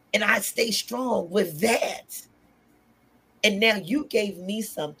 and I stay strong with that. And now you gave me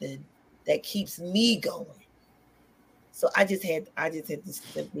something that keeps me going. So I just had to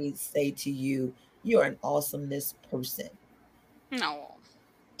simply say to you, you're an awesomeness person, No.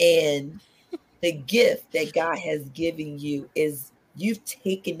 and the gift that God has given you is you've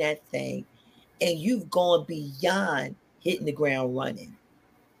taken that thing and you've gone beyond hitting the ground running.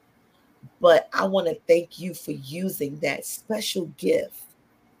 But I want to thank you for using that special gift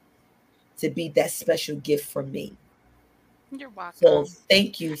to be that special gift for me. You're So welcome.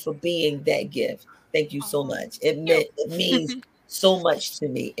 thank you for being that gift. Thank you so Oh, much. It you. meant it means so much to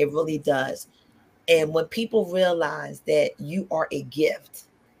me. It really does. And when people realize that you are a gift,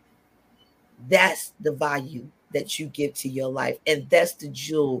 that's the value that you give to your life. And that's the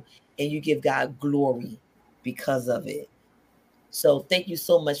jewel. And you give God glory because of it. So thank you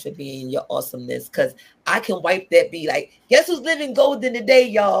so much for being your awesomeness. Cause I can wipe that be like, guess who's living golden today,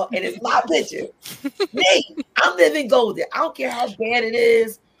 y'all? And it's my picture. Me. I'm living golden. I don't care how bad it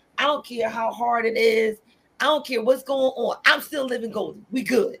is. I don't care how hard it is. I don't care what's going on. I'm still living golden. We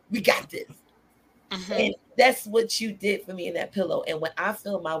good. We got this. Mm-hmm. And that's what you did for me in that pillow. And when I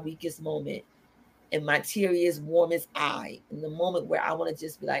feel my weakest moment and my teariest, warmest eye, in the moment where I want to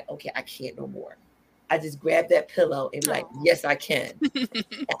just be like, okay, I can't no more. I just grab that pillow and be like, Oh. yes, I can. And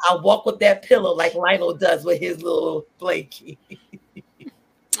I walk with that pillow like Lionel does with his little blankie.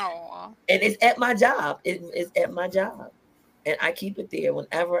 Oh. And it's at my job. It's at my job. And I keep it there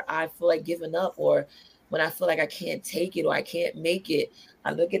whenever I feel like giving up or when I feel like I can't take it or I can't make it.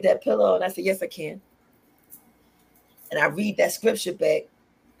 I look at that pillow and I say, yes, I can. And I read that scripture back.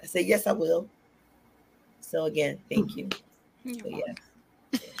 I say, yes, I will. So again, thank you. You're So welcome.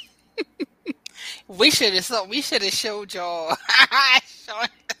 yeah. We should have showed y'all.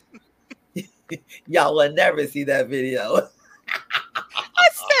 Y'all will never see that video.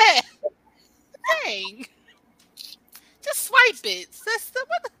 What's that? Dang. Just swipe it, sister.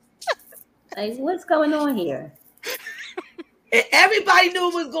 What Like, what's going on here? And everybody knew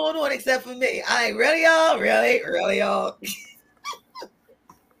what was going on except for me. I ain't really, y'all. Really, y'all.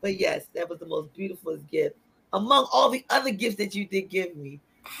 But yes, that was the most beautiful gift among all the other gifts that you did give me.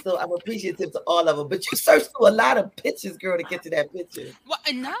 So I'm appreciative to all of them. But you searched through a lot of pictures, girl, to get to that picture. Well,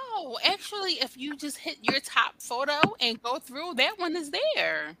 no, actually, if you just hit your top photo and go through, that one is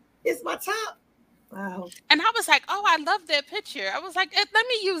there. It's my top. Wow. And I was like, oh, I love that picture. I was like, let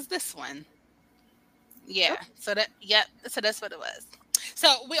me use this one. Yeah. So that, yep. So that's what it was.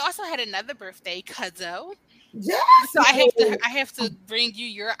 So we also had another birthday, Cuzzo. Yes. So I have to bring you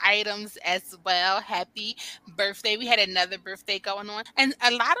your items as well. Happy birthday. We had another birthday going on. And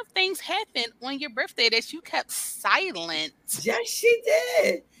a lot of things happened on your birthday that you kept silent. Yes, she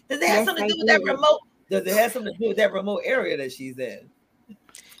did. Does it have Yes, something I to do with that did. remote? Does it have something to do with that remote area that she's in?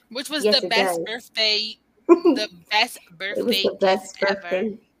 Which was Yes, the it best does. birthday the best It was birthday the gift best ever.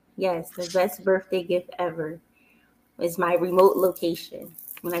 birthday. Yes, the best birthday gift ever was my remote location.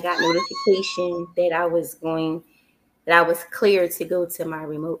 When I got notification that I was cleared to go to my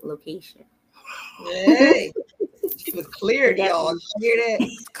remote location. Hey, she was cleared, That y'all. was You hear that?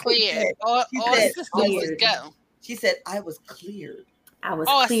 She Cleared. said, she All said, I systems was, to cleared. go. she said, I was cleared.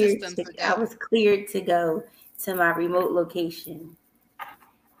 All systems to I go. was cleared to go to my remote location.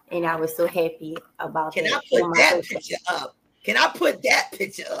 And I was so happy about Can I that put on my that birthday. picture up? Can I put that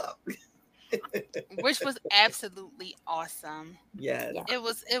picture up? Which was absolutely awesome. Yes. Yeah. It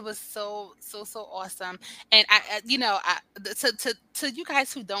was so awesome. And to you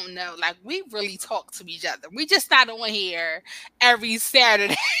guys who don't know, like, we really talk to each other. We just not on here every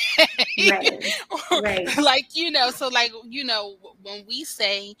Saturday. Right. Right. Like, so, like, when we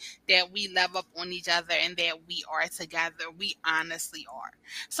say that we love up on each other and that we are together, we honestly are.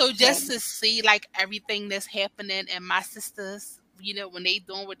 So Right. just to see, like, everything that's happening, and my sisters, when they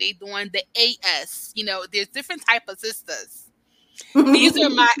doing what they doing, the AS, there's different type of sisters. These are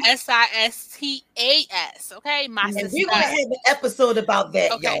my SISTAS, okay? My And sister. we're going to have an episode about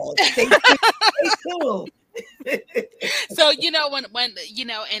that, Okay. y'all. Stay tuned. So,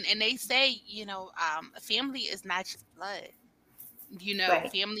 and they say, family is not just blood. Right.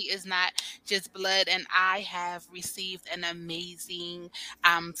 Family is not just blood, and I have received an amazing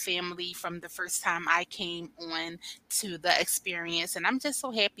family from the first time I came on to the experience, and I'm just so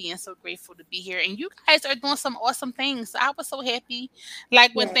happy and so grateful to be here. And you guys are doing some awesome things. I was so happy,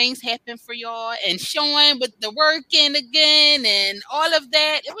 like, when Yes. things happen for y'all, and showing with the working again and all of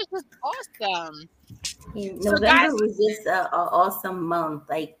that. It was just awesome. And So, November guys, was just a awesome month.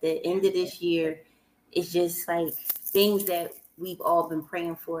 Like the end of this year, it's just like things that we've all been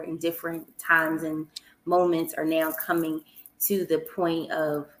praying for in different times and moments are now coming to the point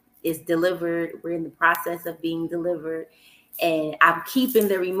of it's delivered. We're in the process of being delivered. And I'm keeping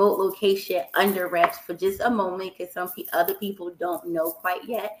the remote location under wraps for just a moment because other people don't know quite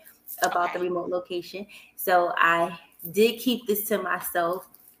yet about the okay. remote location. So I did keep this to myself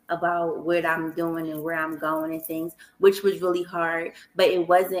about what I'm doing and where I'm going and things, which was really hard, but it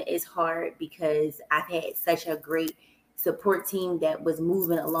wasn't as hard because I've had such a great support team that was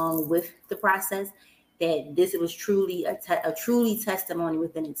moving along with the process that this was truly a truly testimony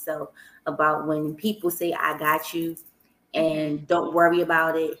within itself about when people say, I got you Hmm. and don't worry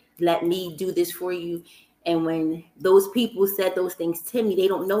about it. Let me do this for you. And when those people said those things to me, they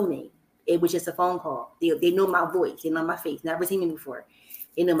don't know me. It was just a phone call. They know my voice, they know my face, never seen me before.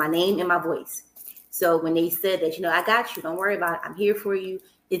 They know my name and my voice. So when they said that, I got you, don't worry about it. I'm here for you.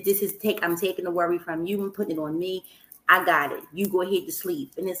 If this is I'm taking the worry from you and putting it on me. I got it. You go ahead to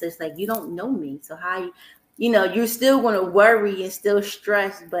sleep. And it's just like, you don't know me. So how you're still going to worry and still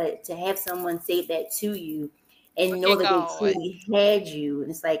stress, but to have someone say that to you and Look know at that they God. truly had you.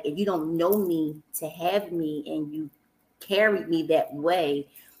 And it's like, if you don't know me to have me and you carried me that way,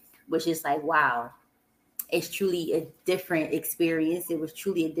 which is like, wow, it's truly a different experience. It was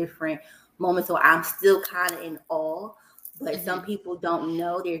truly a different moment. So I'm still kind of in awe, but some Hmm. people don't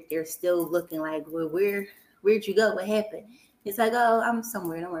know. They're still looking like, well, where'd you go? What happened? It's like, oh, I'm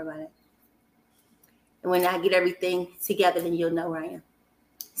somewhere. Don't worry about it. And when I get everything together, then you'll know where I am.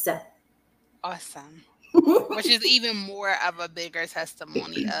 So Awesome. Which is even more of a bigger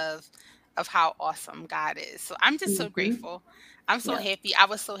testimony of how awesome God is. So I'm just so mm-hmm. grateful. I'm so Yeah. happy. I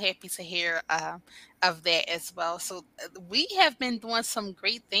was so happy to hear of that as well. So we have been doing some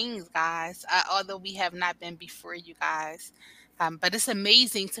great things, guys. Although we have not been before you guys, but it's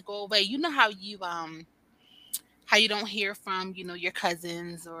amazing to go away. You know how you don't hear from, your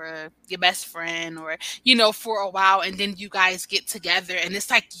cousins or your best friend or, for a while. And then you guys get together and it's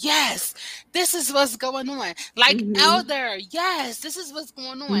like, yes, this is what's going on. Like Elder, yes, this is what's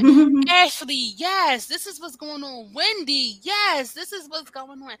going on. Ashley, yes, this is what's going on. Wendy, yes, this is what's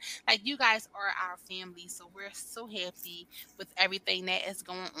going on. Like, you guys are our family. So we're so happy with everything that is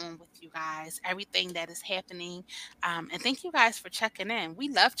going on with you guys, everything that is happening. And thank you guys for checking in. We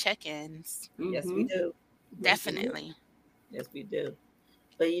love check-ins. Yes, we do. Definitely. Yes, we do.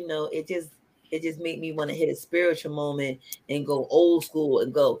 But it just made me want to hit a spiritual moment and go old school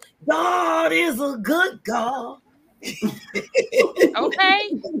and go, God is a good God.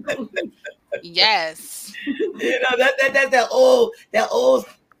 Okay. Yes. That's that old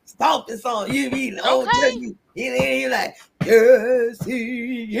stomping song. You mean old church? You like, yes,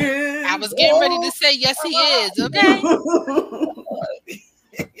 he is. I was getting ready to say yes, he is. Okay.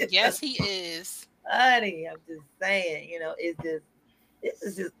 Yes, he is. Honey, I'm just saying, this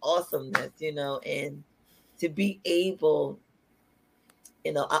is just awesomeness, and to be able,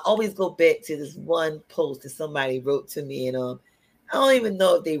 I always go back to this one post that somebody wrote to me, and I don't even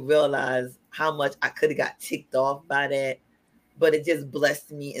know if they realize how much I could have got ticked off by that, but it just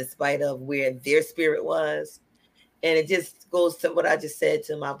blessed me in spite of where their spirit was. And it just goes to what I just said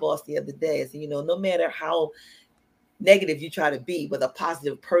to my boss the other day. Is, no matter how negative you try to be with a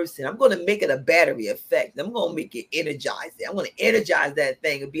positive person, I'm going to make it a battery effect. I'm going to make it energize it. I'm going to energize that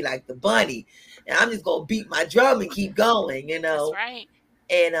thing and be like the bunny. And I'm just going to beat my drum and keep going, That's right.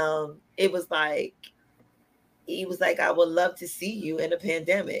 And it was like, he was like, I would love to see you in a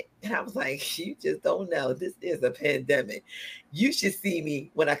pandemic. And I was like, you just don't know. This is a pandemic. You should see me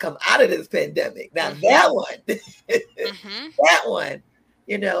when I come out of this pandemic. Now that one, that one,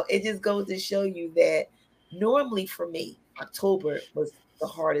 it just goes to show you that normally for me, October was the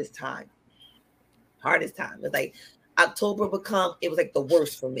hardest time. It's like October it was like the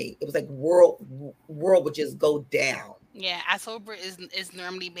worst for me. It was like world would just go down. Yeah, October is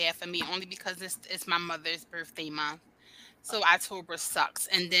normally bad for me only because it's my mother's birthday month. So October sucks.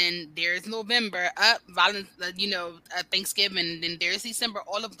 And then there's November, Thanksgiving, and then there's December,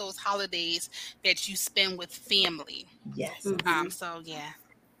 all of those holidays that you spend with family. Yes. So yeah.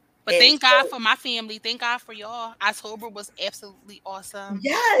 But thank God for my family. Thank God for y'all. October was absolutely awesome.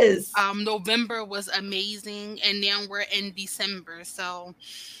 Yes. November was amazing. And now we're in December. So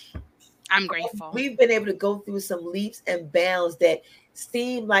I'm grateful. We've been able to go through some leaps and bounds that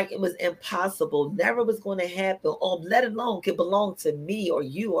seemed like it was impossible, never was going to happen, or let alone could belong to me or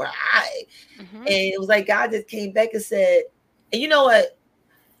you or I. And it was like God just came back and said, and you know what?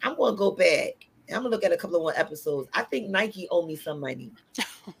 I'm going to go back. I'm going to look at a couple of more episodes. I think Nike owe me some money.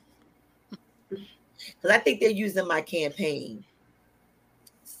 Because I think they're using my campaign.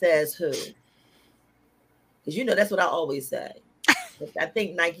 Says who? Because that's what I always say. I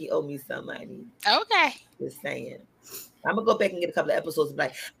think Nike owe me some money. Okay. Just saying. I'm going to go back and get a couple of episodes and be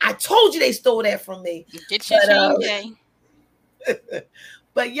like, I told you they stole that from me. Get your change.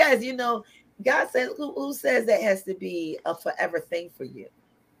 But yes, God says, who says that has to be a forever thing for you?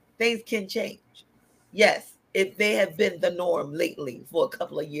 Things can change. Yes, if they have been the norm lately for a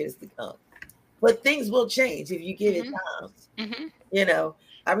couple of years to come. But things will change if you give it time.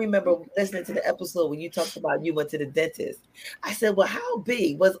 I remember listening to the episode when you talked about you went to the dentist. I said, well, how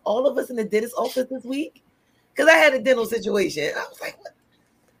big? Was all of us in the dentist office this week? Because I had a dental situation. I was like, what?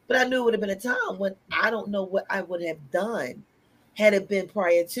 But I knew it would have been a time when I don't know what I would have done had it been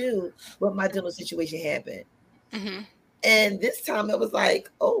prior to when my dental situation happened. And this time it was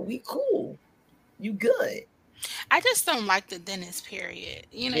like, oh, we cool. You good. I just don't like the dentist period.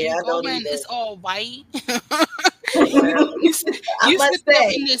 You I go in, it's all white. you sit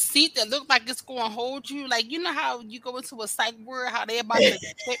there in this seat that look like it's going to hold you. Like, how you go into a psych ward, how they about to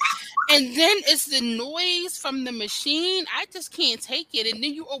and then it's the noise from the machine. I just can't take it. And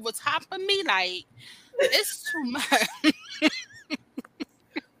then you over top of me, like, it's too much.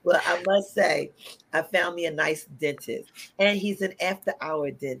 Well, I must say, I found me a nice dentist, and he's an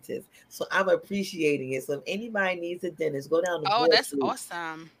after-hour dentist, so I'm appreciating it. So if anybody needs a dentist, go down to Broad Street.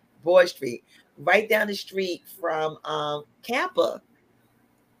 Awesome. Broad Street, right down the street from Kappa.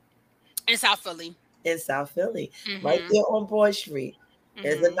 In South Philly. Right there on Broad Street.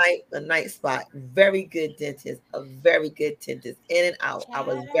 There's a night spot. Very good dentist, a very good dentist, in and out. I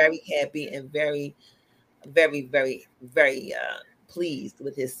was very happy and very, very, very, very pleased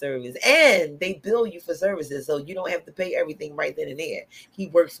with his service, and they bill you for services, so you don't have to pay everything right then and there. He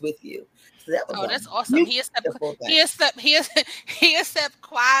works with you. So that was that's awesome. beautiful thing. He accept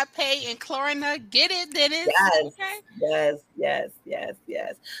quad pay and Klarna. Get it, Dennis?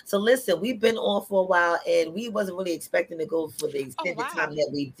 Yes. So listen, we've been on for a while, and we wasn't really expecting to go for the extended time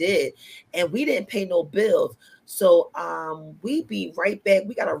that we did, and we didn't pay no bills. So we be right back.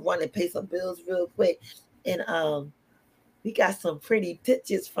 We gotta run and pay some bills real quick, and we got some pretty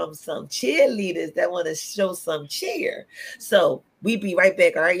pictures from some cheerleaders that want to show some cheer. So we be right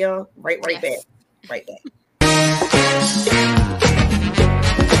back. All right, y'all? Right back. Right back.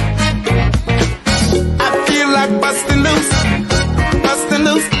 I feel like busting loose.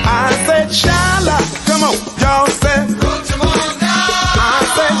 I said, Shala, come on. Y'all said, I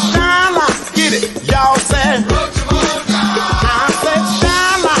said, Shala, get it. Y'all said, I said,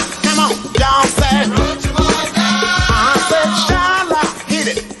 Shala, come on. Y'all said,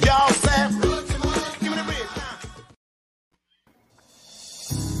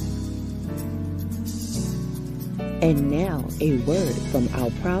 And now, a word from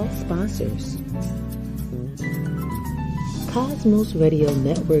our proud sponsors. Cosmos Radio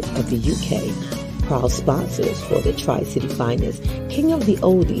Network of the UK, proud sponsors for the Tri-City Finest, King of the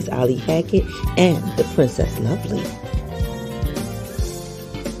Oldies, Ali Hackett, and the Princess Lovely.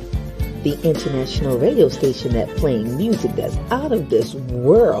 The international radio station that playing music that's out of this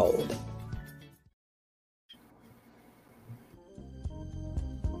world.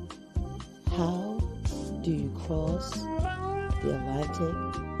 How do you cross the Atlantic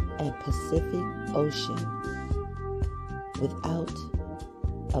and Pacific Ocean without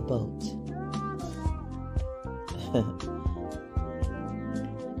a boat?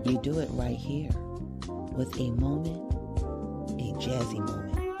 You do it right here with a moment, a jazzy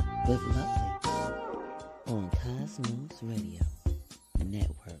moment with Lovely on Cosmos Radio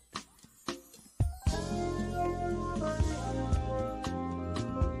Network.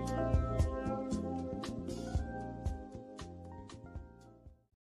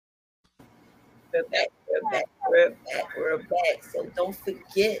 We're back. So don't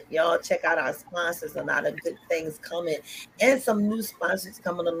forget, y'all, check out our sponsors. A lot of good things coming and some new sponsors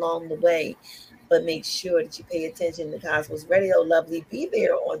coming along the way. But make sure that you pay attention to Cosmos Radio. Lovely be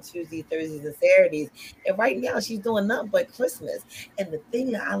there on Tuesdays, Thursdays, and Saturdays. And right now she's doing nothing but Christmas. And the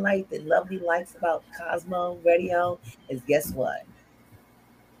thing that I like that Lovely likes about Cosmo Radio is, guess what?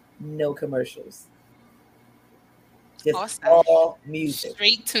 No commercials. Just awesome. All music.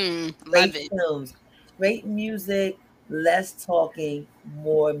 Straight tune. Love it. Tunes. Great music, less talking,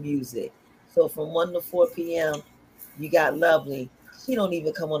 more music. So from 1 to 4 p.m., you got Lovely. She don't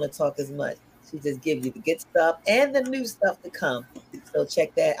even come on to talk as much. She just gives you the good stuff and the new stuff to come. So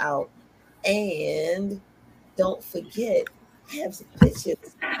check that out. And don't forget, I have some pictures.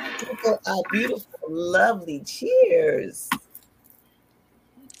 Look at our beautiful, lovely cheers.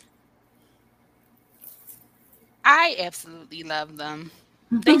 I absolutely love them.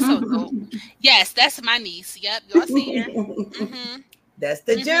 They so dope. Yes, that's my niece. Yep, y'all see her. Mm-hmm. That's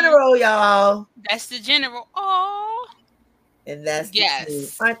the general, y'all. That's the general. Oh, and that's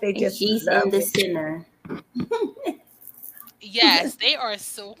the aren't they just? She's in the center. Yes, they are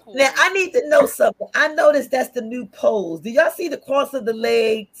so cool. Now I need to know something. I noticed that's the new pose. Do y'all see the cross of the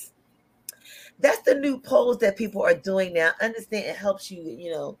legs? That's the new pose that people are doing now. Understand it helps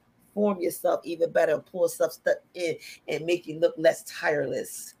you, form yourself even better, pull stuff stuck in, and make you look less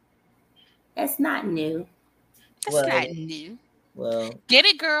tireless. That's not new. That's not new. Well, get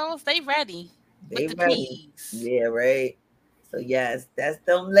it, girls. They ready. They with the ready. P's. Yeah, right. So yes, that's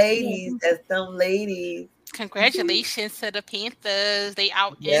them ladies. Yeah. That's them ladies. Congratulations to the Panthers. They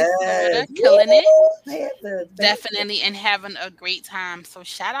out in Florida, killing it. Panthers. Definitely, and having a great time. So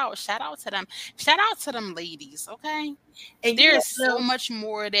shout out to them. Shout out to them ladies, okay? And there's so much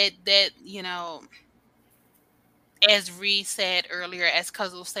more that as Ree said earlier, as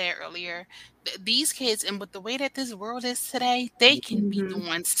Cuzzle said earlier, these kids, and with the way that this world is today, they can be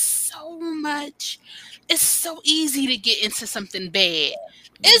doing so much. It's so easy to get into something bad.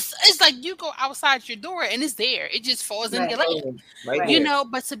 It's like you go outside your door and it's there. It just falls in your lap. Right.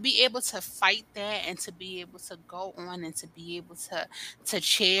 But to be able to fight that and to be able to go on and to be able to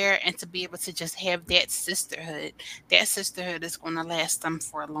cheer and to be able to just have that sisterhood is going to last them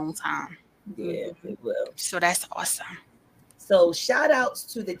for a long time. Yeah, it will. So that's awesome. So shout outs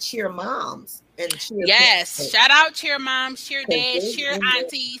to the cheer moms and cheer parents. Shout out cheer moms, cheer dads, cheer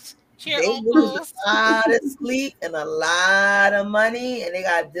aunties. They lose a lot of sleep and a lot of money, and they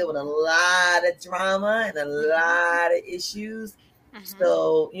got to deal with a lot of drama and a lot of issues.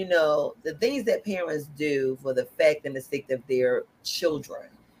 So, the things that parents do for the fact and the sake of their children,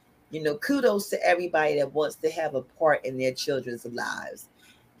 kudos to everybody that wants to have a part in their children's lives.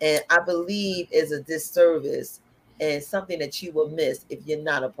 And I believe is a disservice and something that you will miss if you're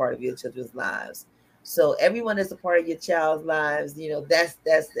not a part of your children's lives. So everyone is a part of your child's lives.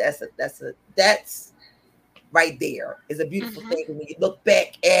 That's right there. It's a beautiful thing. And when you look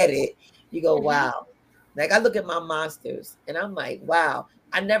back at it, you go, wow. Like I look at my monsters and I'm like, wow,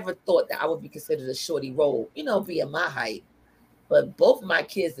 I never thought that I would be considered a shorty role, being my height. But both of my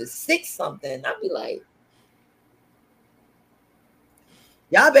kids is 6 something. I'd be like,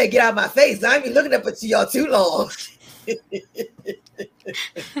 y'all better get out of my face. I ain't been looking up at y'all too long.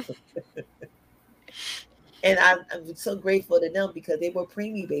 And I'm so grateful to them because they were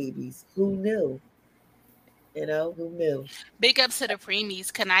preemie babies. Who knew? Who knew? Big up to the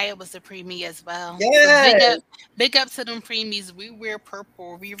preemies. Kanaya was a preemie as well. Yes. So big up to them preemies. We wear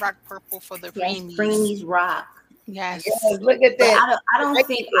purple. We rock purple for the preemies. Preemies rock. Yes. Look at that. I don't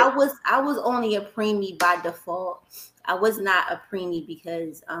think I was only a preemie by default. I was not a preemie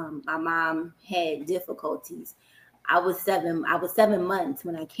because my mom had difficulties. I was 7 months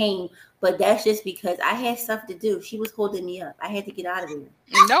when I came, but that's just because I had stuff to do. She was holding me up. I had to get out of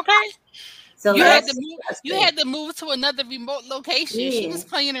there. Okay. So you had to move to another remote location. Yeah. She was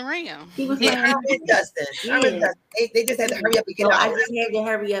playing around. She was playing around. Justin. They just had to hurry up and get out. I just had to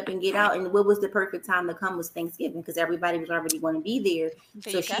hurry up and get out. And what was the perfect time to come was Thanksgiving because everybody was already going to be there.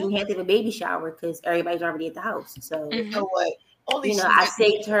 So she didn't have to have a baby shower because everybody's already at the house. So you know what? I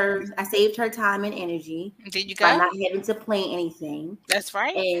saved her time and energy. Did you go? By not having to plan anything. That's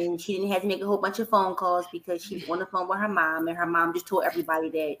right. And she didn't have to make a whole bunch of phone calls because she was on the phone with her mom, and her mom just told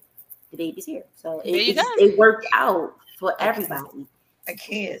everybody that the baby's here. So it worked out for everybody. I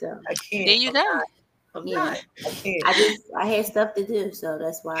can't. There you go. I'm not. I can't. I had stuff to do, so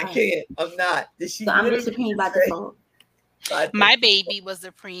that's why I can't. I'm not. I'm just a preemie by default. My baby was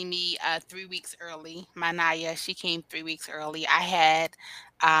a preemie 3 weeks early. My Naya, she came 3 weeks early. I had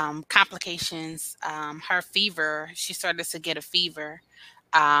complications. Her fever, she started to get a fever.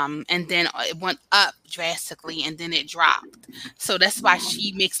 And then it went up drastically and then it dropped. So that's why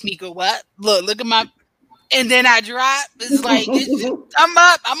she makes me go up. Look at my, and then I drop. It's like, I'm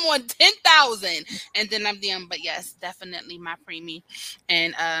up, I'm on 10,000 and then I'm down. But yes, definitely my preemie.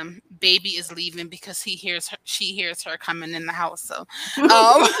 And baby is leaving because she hears her coming in the house. So,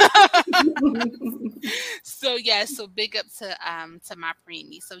 so big up to my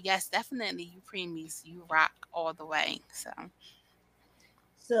preemie. So yes, definitely you preemies, you rock all the way.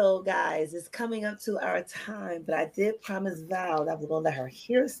 So, guys, it's coming up to our time, but I did promise Val that I was going to let her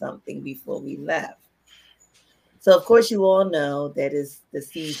hear something before we left. So, of course, you all know that it's the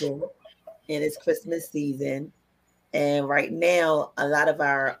season, and it's Christmas season. And right now, a lot of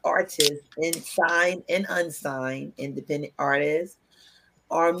our artists, signed and unsigned, independent artists,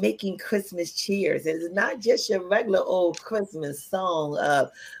 are making Christmas cheers. And it's not just your regular old Christmas song of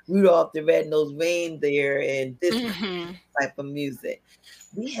Rudolph the Red-Nosed Reindeer and this type of music.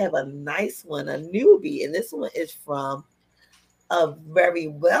 We have a nice one, a newbie, and this one is from a very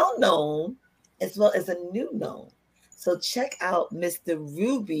well-known as well as a new known. So check out Mr.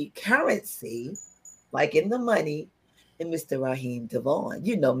 Ruby Currency, like in the money, and Mr. Raheem Devon.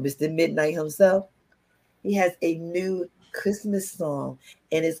 Mr. Midnight himself. He has a new Christmas song,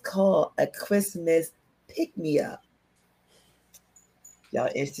 and it's called A Christmas Pick-Me-Up. Y'all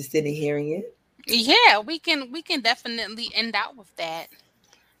interested in hearing it? Yeah, we can definitely end out with that.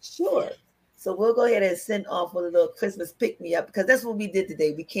 Sure. So we'll go ahead and send off with a little Christmas pick-me-up because that's what we did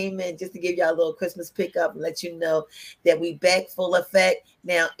today. We came in just to give y'all a little Christmas pick-up and let you know that we back full effect.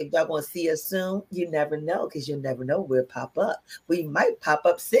 Now, if y'all want to see us soon, you never know because you'll never know where pop up. We might pop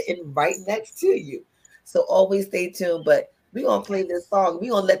up sitting right next to you. So always stay tuned. But we're going to play this song. We're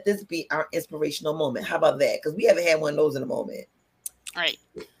going to let this be our inspirational moment. How about that? Because we haven't had one of those in a moment. All right.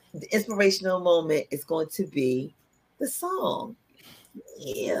 The inspirational moment is going to be the song.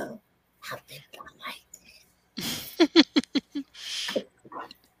 Yeah, I think I like that.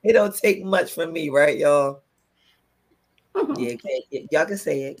 It don't take much from me, right, y'all? Yeah, y'all can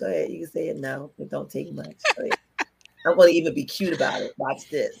say it. Go ahead. You can say it now. It don't take much. I'm going to even be cute about it. Watch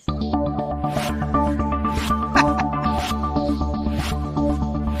this.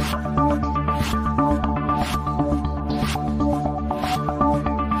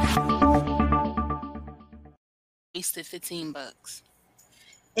 Wasted $15.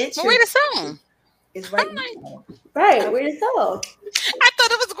 But where the song? It's right now. Right, where the song? I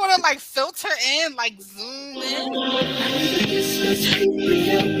thought it was going to filter in, zoom in.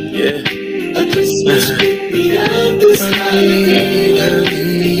 Yeah. Christmas pick me up this holiday.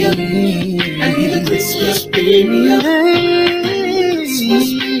 I need a Christmas pick me up.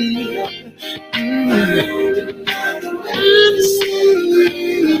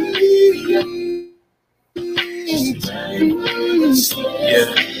 Yeah,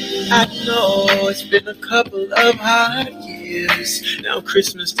 I know it's been a couple of hard years. Now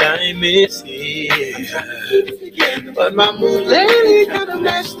Christmas time is here, but my mood lately kinda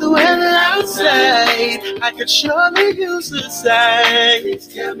matched the weather outside. I could surely use the signs.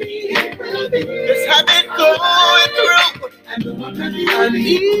 Tell me, cause I've been going through. I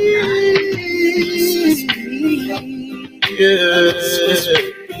need,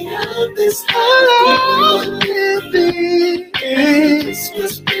 this holiday.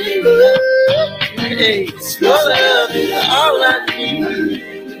 Hey, your love is all I need.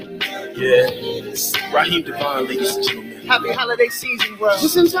 Yeah, Raheem Devon, ladies and gentlemen. Happy holiday season, world.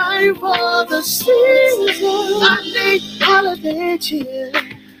 Just in time for the season. I need holiday cheer.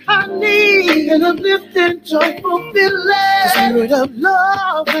 I need an uplifting, joyful feeling. Spirit of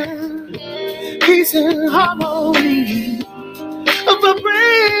love and peace and harmony. A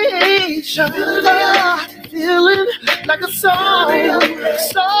vibration, feeling like a song.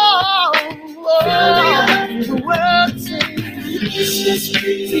 The world sings.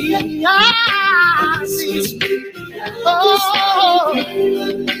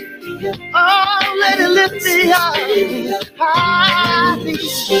 Oh, let it lift me up.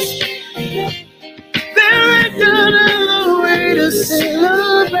 There ain't another way to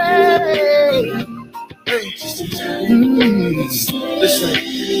celebrate. Listen,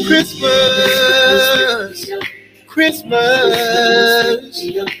 Christmas, Christmas,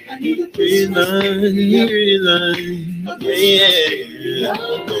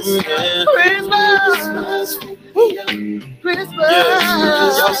 Christmas.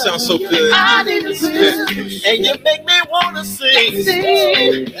 Y'all sound so good. And you make me wanna sing.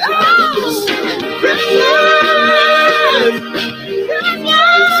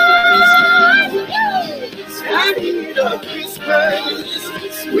 I need a Christmas.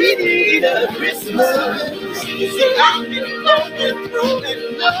 We need a Christmas. I've been going through and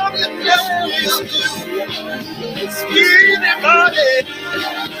love you anybody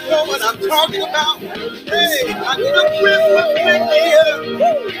know what I'm talking about? Hey, I need a Christmas with you.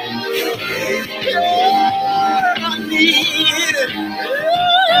 I need it.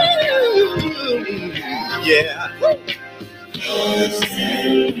 Yeah.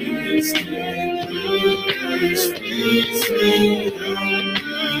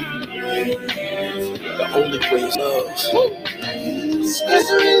 The only way is love.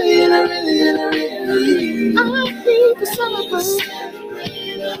 I need to celebrate.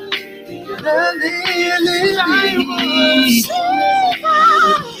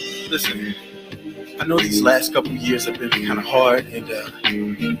 Listen, I know these last couple of years have been kind of hard, and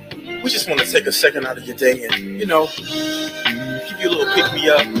we just want to take a second out of your day and, give you a little pick me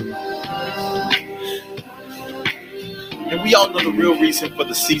up. And we all know the real reason for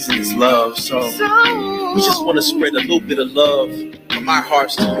the season is love, so we just want to spread a little bit of love from our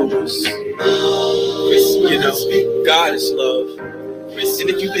hearts to yours. God is love. And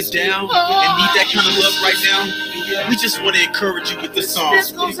if you've been down and need that kind of love right now, we just want to encourage you with this song.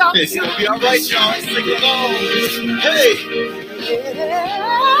 It's going to be all right, y'all. Sing along. Hey.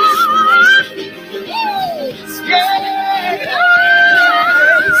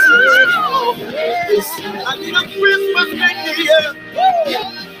 I need a Christmas baby, yeah.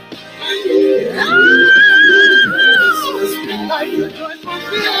 Like a joyful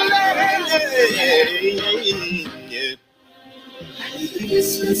feeling. Yeah.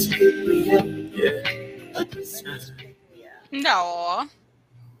 Christmas pick me up. Yeah. A Christmas pick me up. No.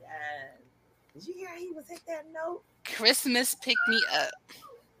 Yes. Did you hear how he was hit that note? Christmas pick me up.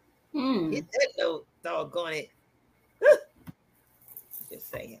 Hit that note, doggone it. Just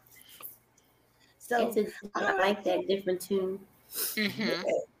saying. So I like that different tune. Yeah,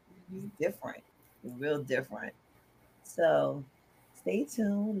 different, real different. So stay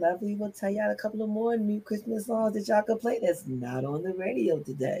tuned. Lovely will tell y'all a couple of more new Christmas songs that y'all can play that's not on the radio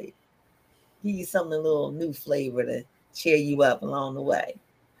today. Give you something, a little new flavor to cheer you up along the way.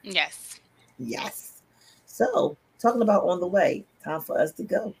 Yes. Yes. So talking about on the way, time for us to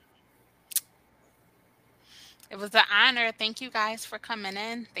go. It was an honor. Thank you guys for coming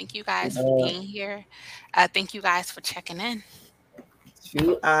in. Thank you guys for being here. Thank you guys for checking in.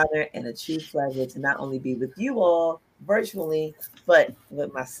 True honor and a true pleasure to not only be with you all virtually, but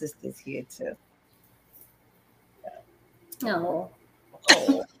with my sisters here too. No.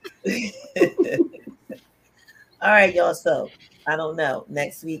 Oh. All right, y'all. So I don't know.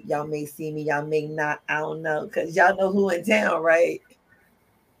 Next week, y'all may see me. Y'all may not. I don't know. Because y'all know who in town, right?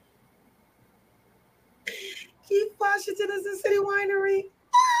 Keith Washington is the City Winery.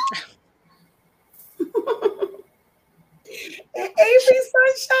 And Avery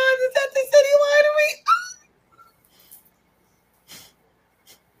Sunshine is at the City Winery.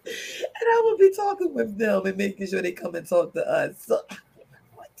 And I will be talking with them and making sure they come and talk to us. So I'll give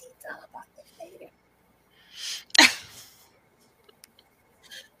more detail about this later.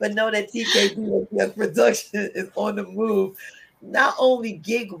 But know that TKB production is on the move, not only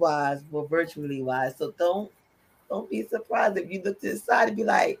gig wise, but virtually wise. So don't be surprised if you look to the side and be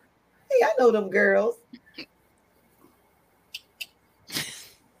like, hey, I know them girls.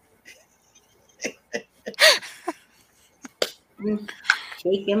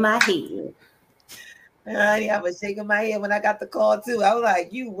 Shaking my head. Honey, I was shaking my head when I got the call too. I was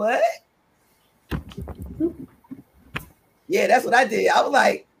like, you what? Yeah, that's what I did. I was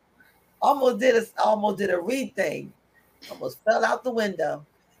like, almost did a read thing. Almost fell out the window.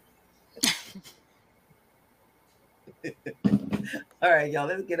 All right, y'all,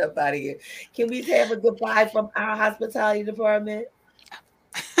 let's get up out of here. Can we have a goodbye from our hospitality department?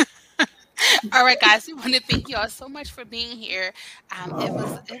 All right, guys, we want to thank you all so much for being here.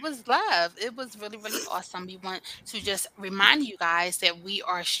 It was love. It was really, really awesome. We want to just remind you guys that we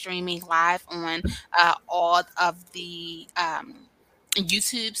are streaming live on all of the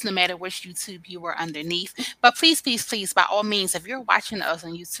YouTubes, no matter which YouTube you are underneath. But please, please, please, by all means, if you're watching us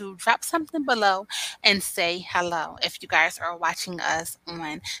on YouTube, drop something below and say hello. If you guys are watching us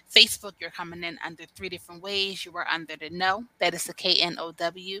on Facebook, you're coming in under 3 different ways. You are under the know. That is the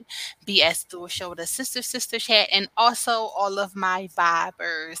KNOW. BS Dual Shoulder Sister Chat. And also all of my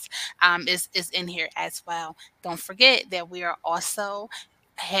vibers is in here as well. Don't forget that we are also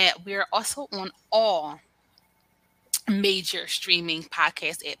on all major streaming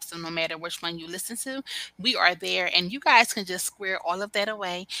podcast apps. So no matter which one you listen to, we are there. And you guys can just square all of that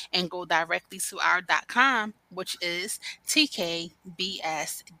away and go directly to our .com, which is TKBSDS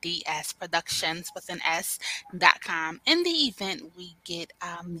Productions with an S.com. In the event we get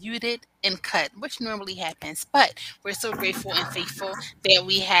muted and cut, which normally happens, but we're so grateful and faithful that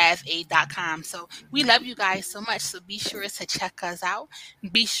we have a .com. So we love you guys so much. So be sure to check us out.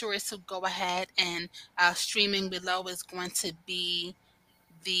 Be sure to go ahead and streaming below is going to be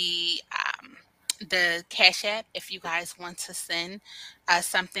the Cash App if you guys want to send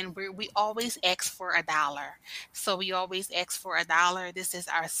something. We always ask for $1, so we always ask for $1. This is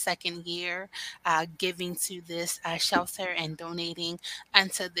our second year giving to this shelter and donating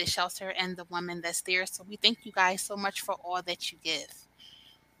unto the shelter and the woman that's there. So we thank you guys so much for all that you give.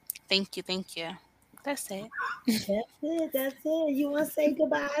 Thank you, thank you. That's it. That's it. You want to say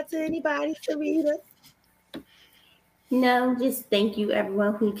goodbye to anybody, Sarita? No, just thank you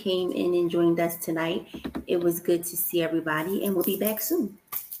everyone who came in and joined us tonight. It was good to see everybody, and we'll be back soon.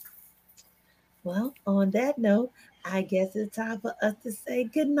 Well, on that note, I guess it's time for us to say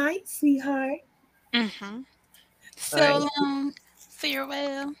good night, sweetheart. Mm-hmm. So right. long.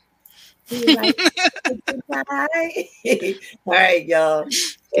 Farewell. See you later. Good night. All right, y'all.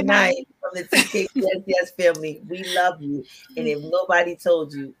 Good night from the TKBSDS family. We love you. And if nobody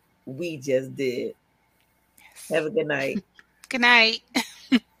told you, we just did. Have a good night. Good night.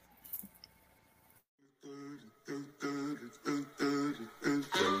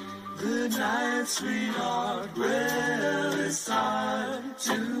 Good night, sweetheart. Well, it's time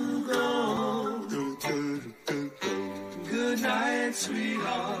to go. Good night,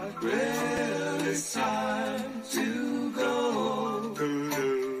 sweetheart. Well, it's time to go.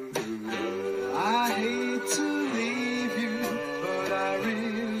 I hate to leave you, but I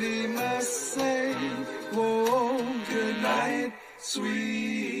really must say, whoa, good night,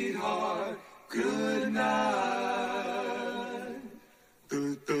 sweetheart. Good night.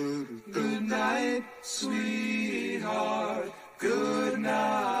 Good night, sweetheart. Good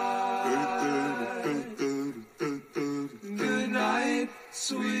night. Good night,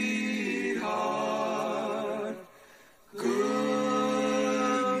 sweetheart.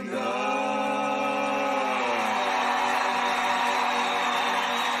 Good night.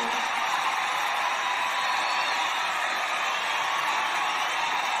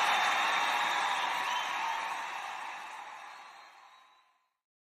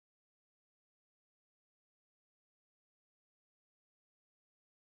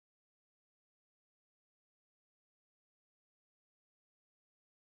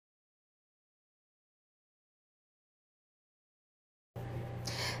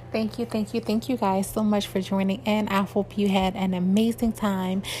 Thank you guys so much for joining in. I hope you had an amazing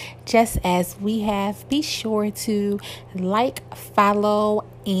time just as we have. Be sure to like, follow,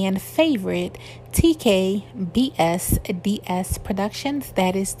 and favorite TKBSDS Productions.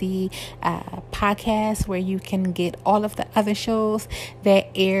 That is the podcast where you can get all of the other shows that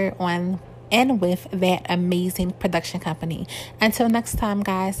air on and with that amazing production company. Until next time,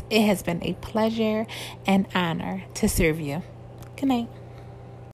 guys, it has been a pleasure and honor to serve you. Good night.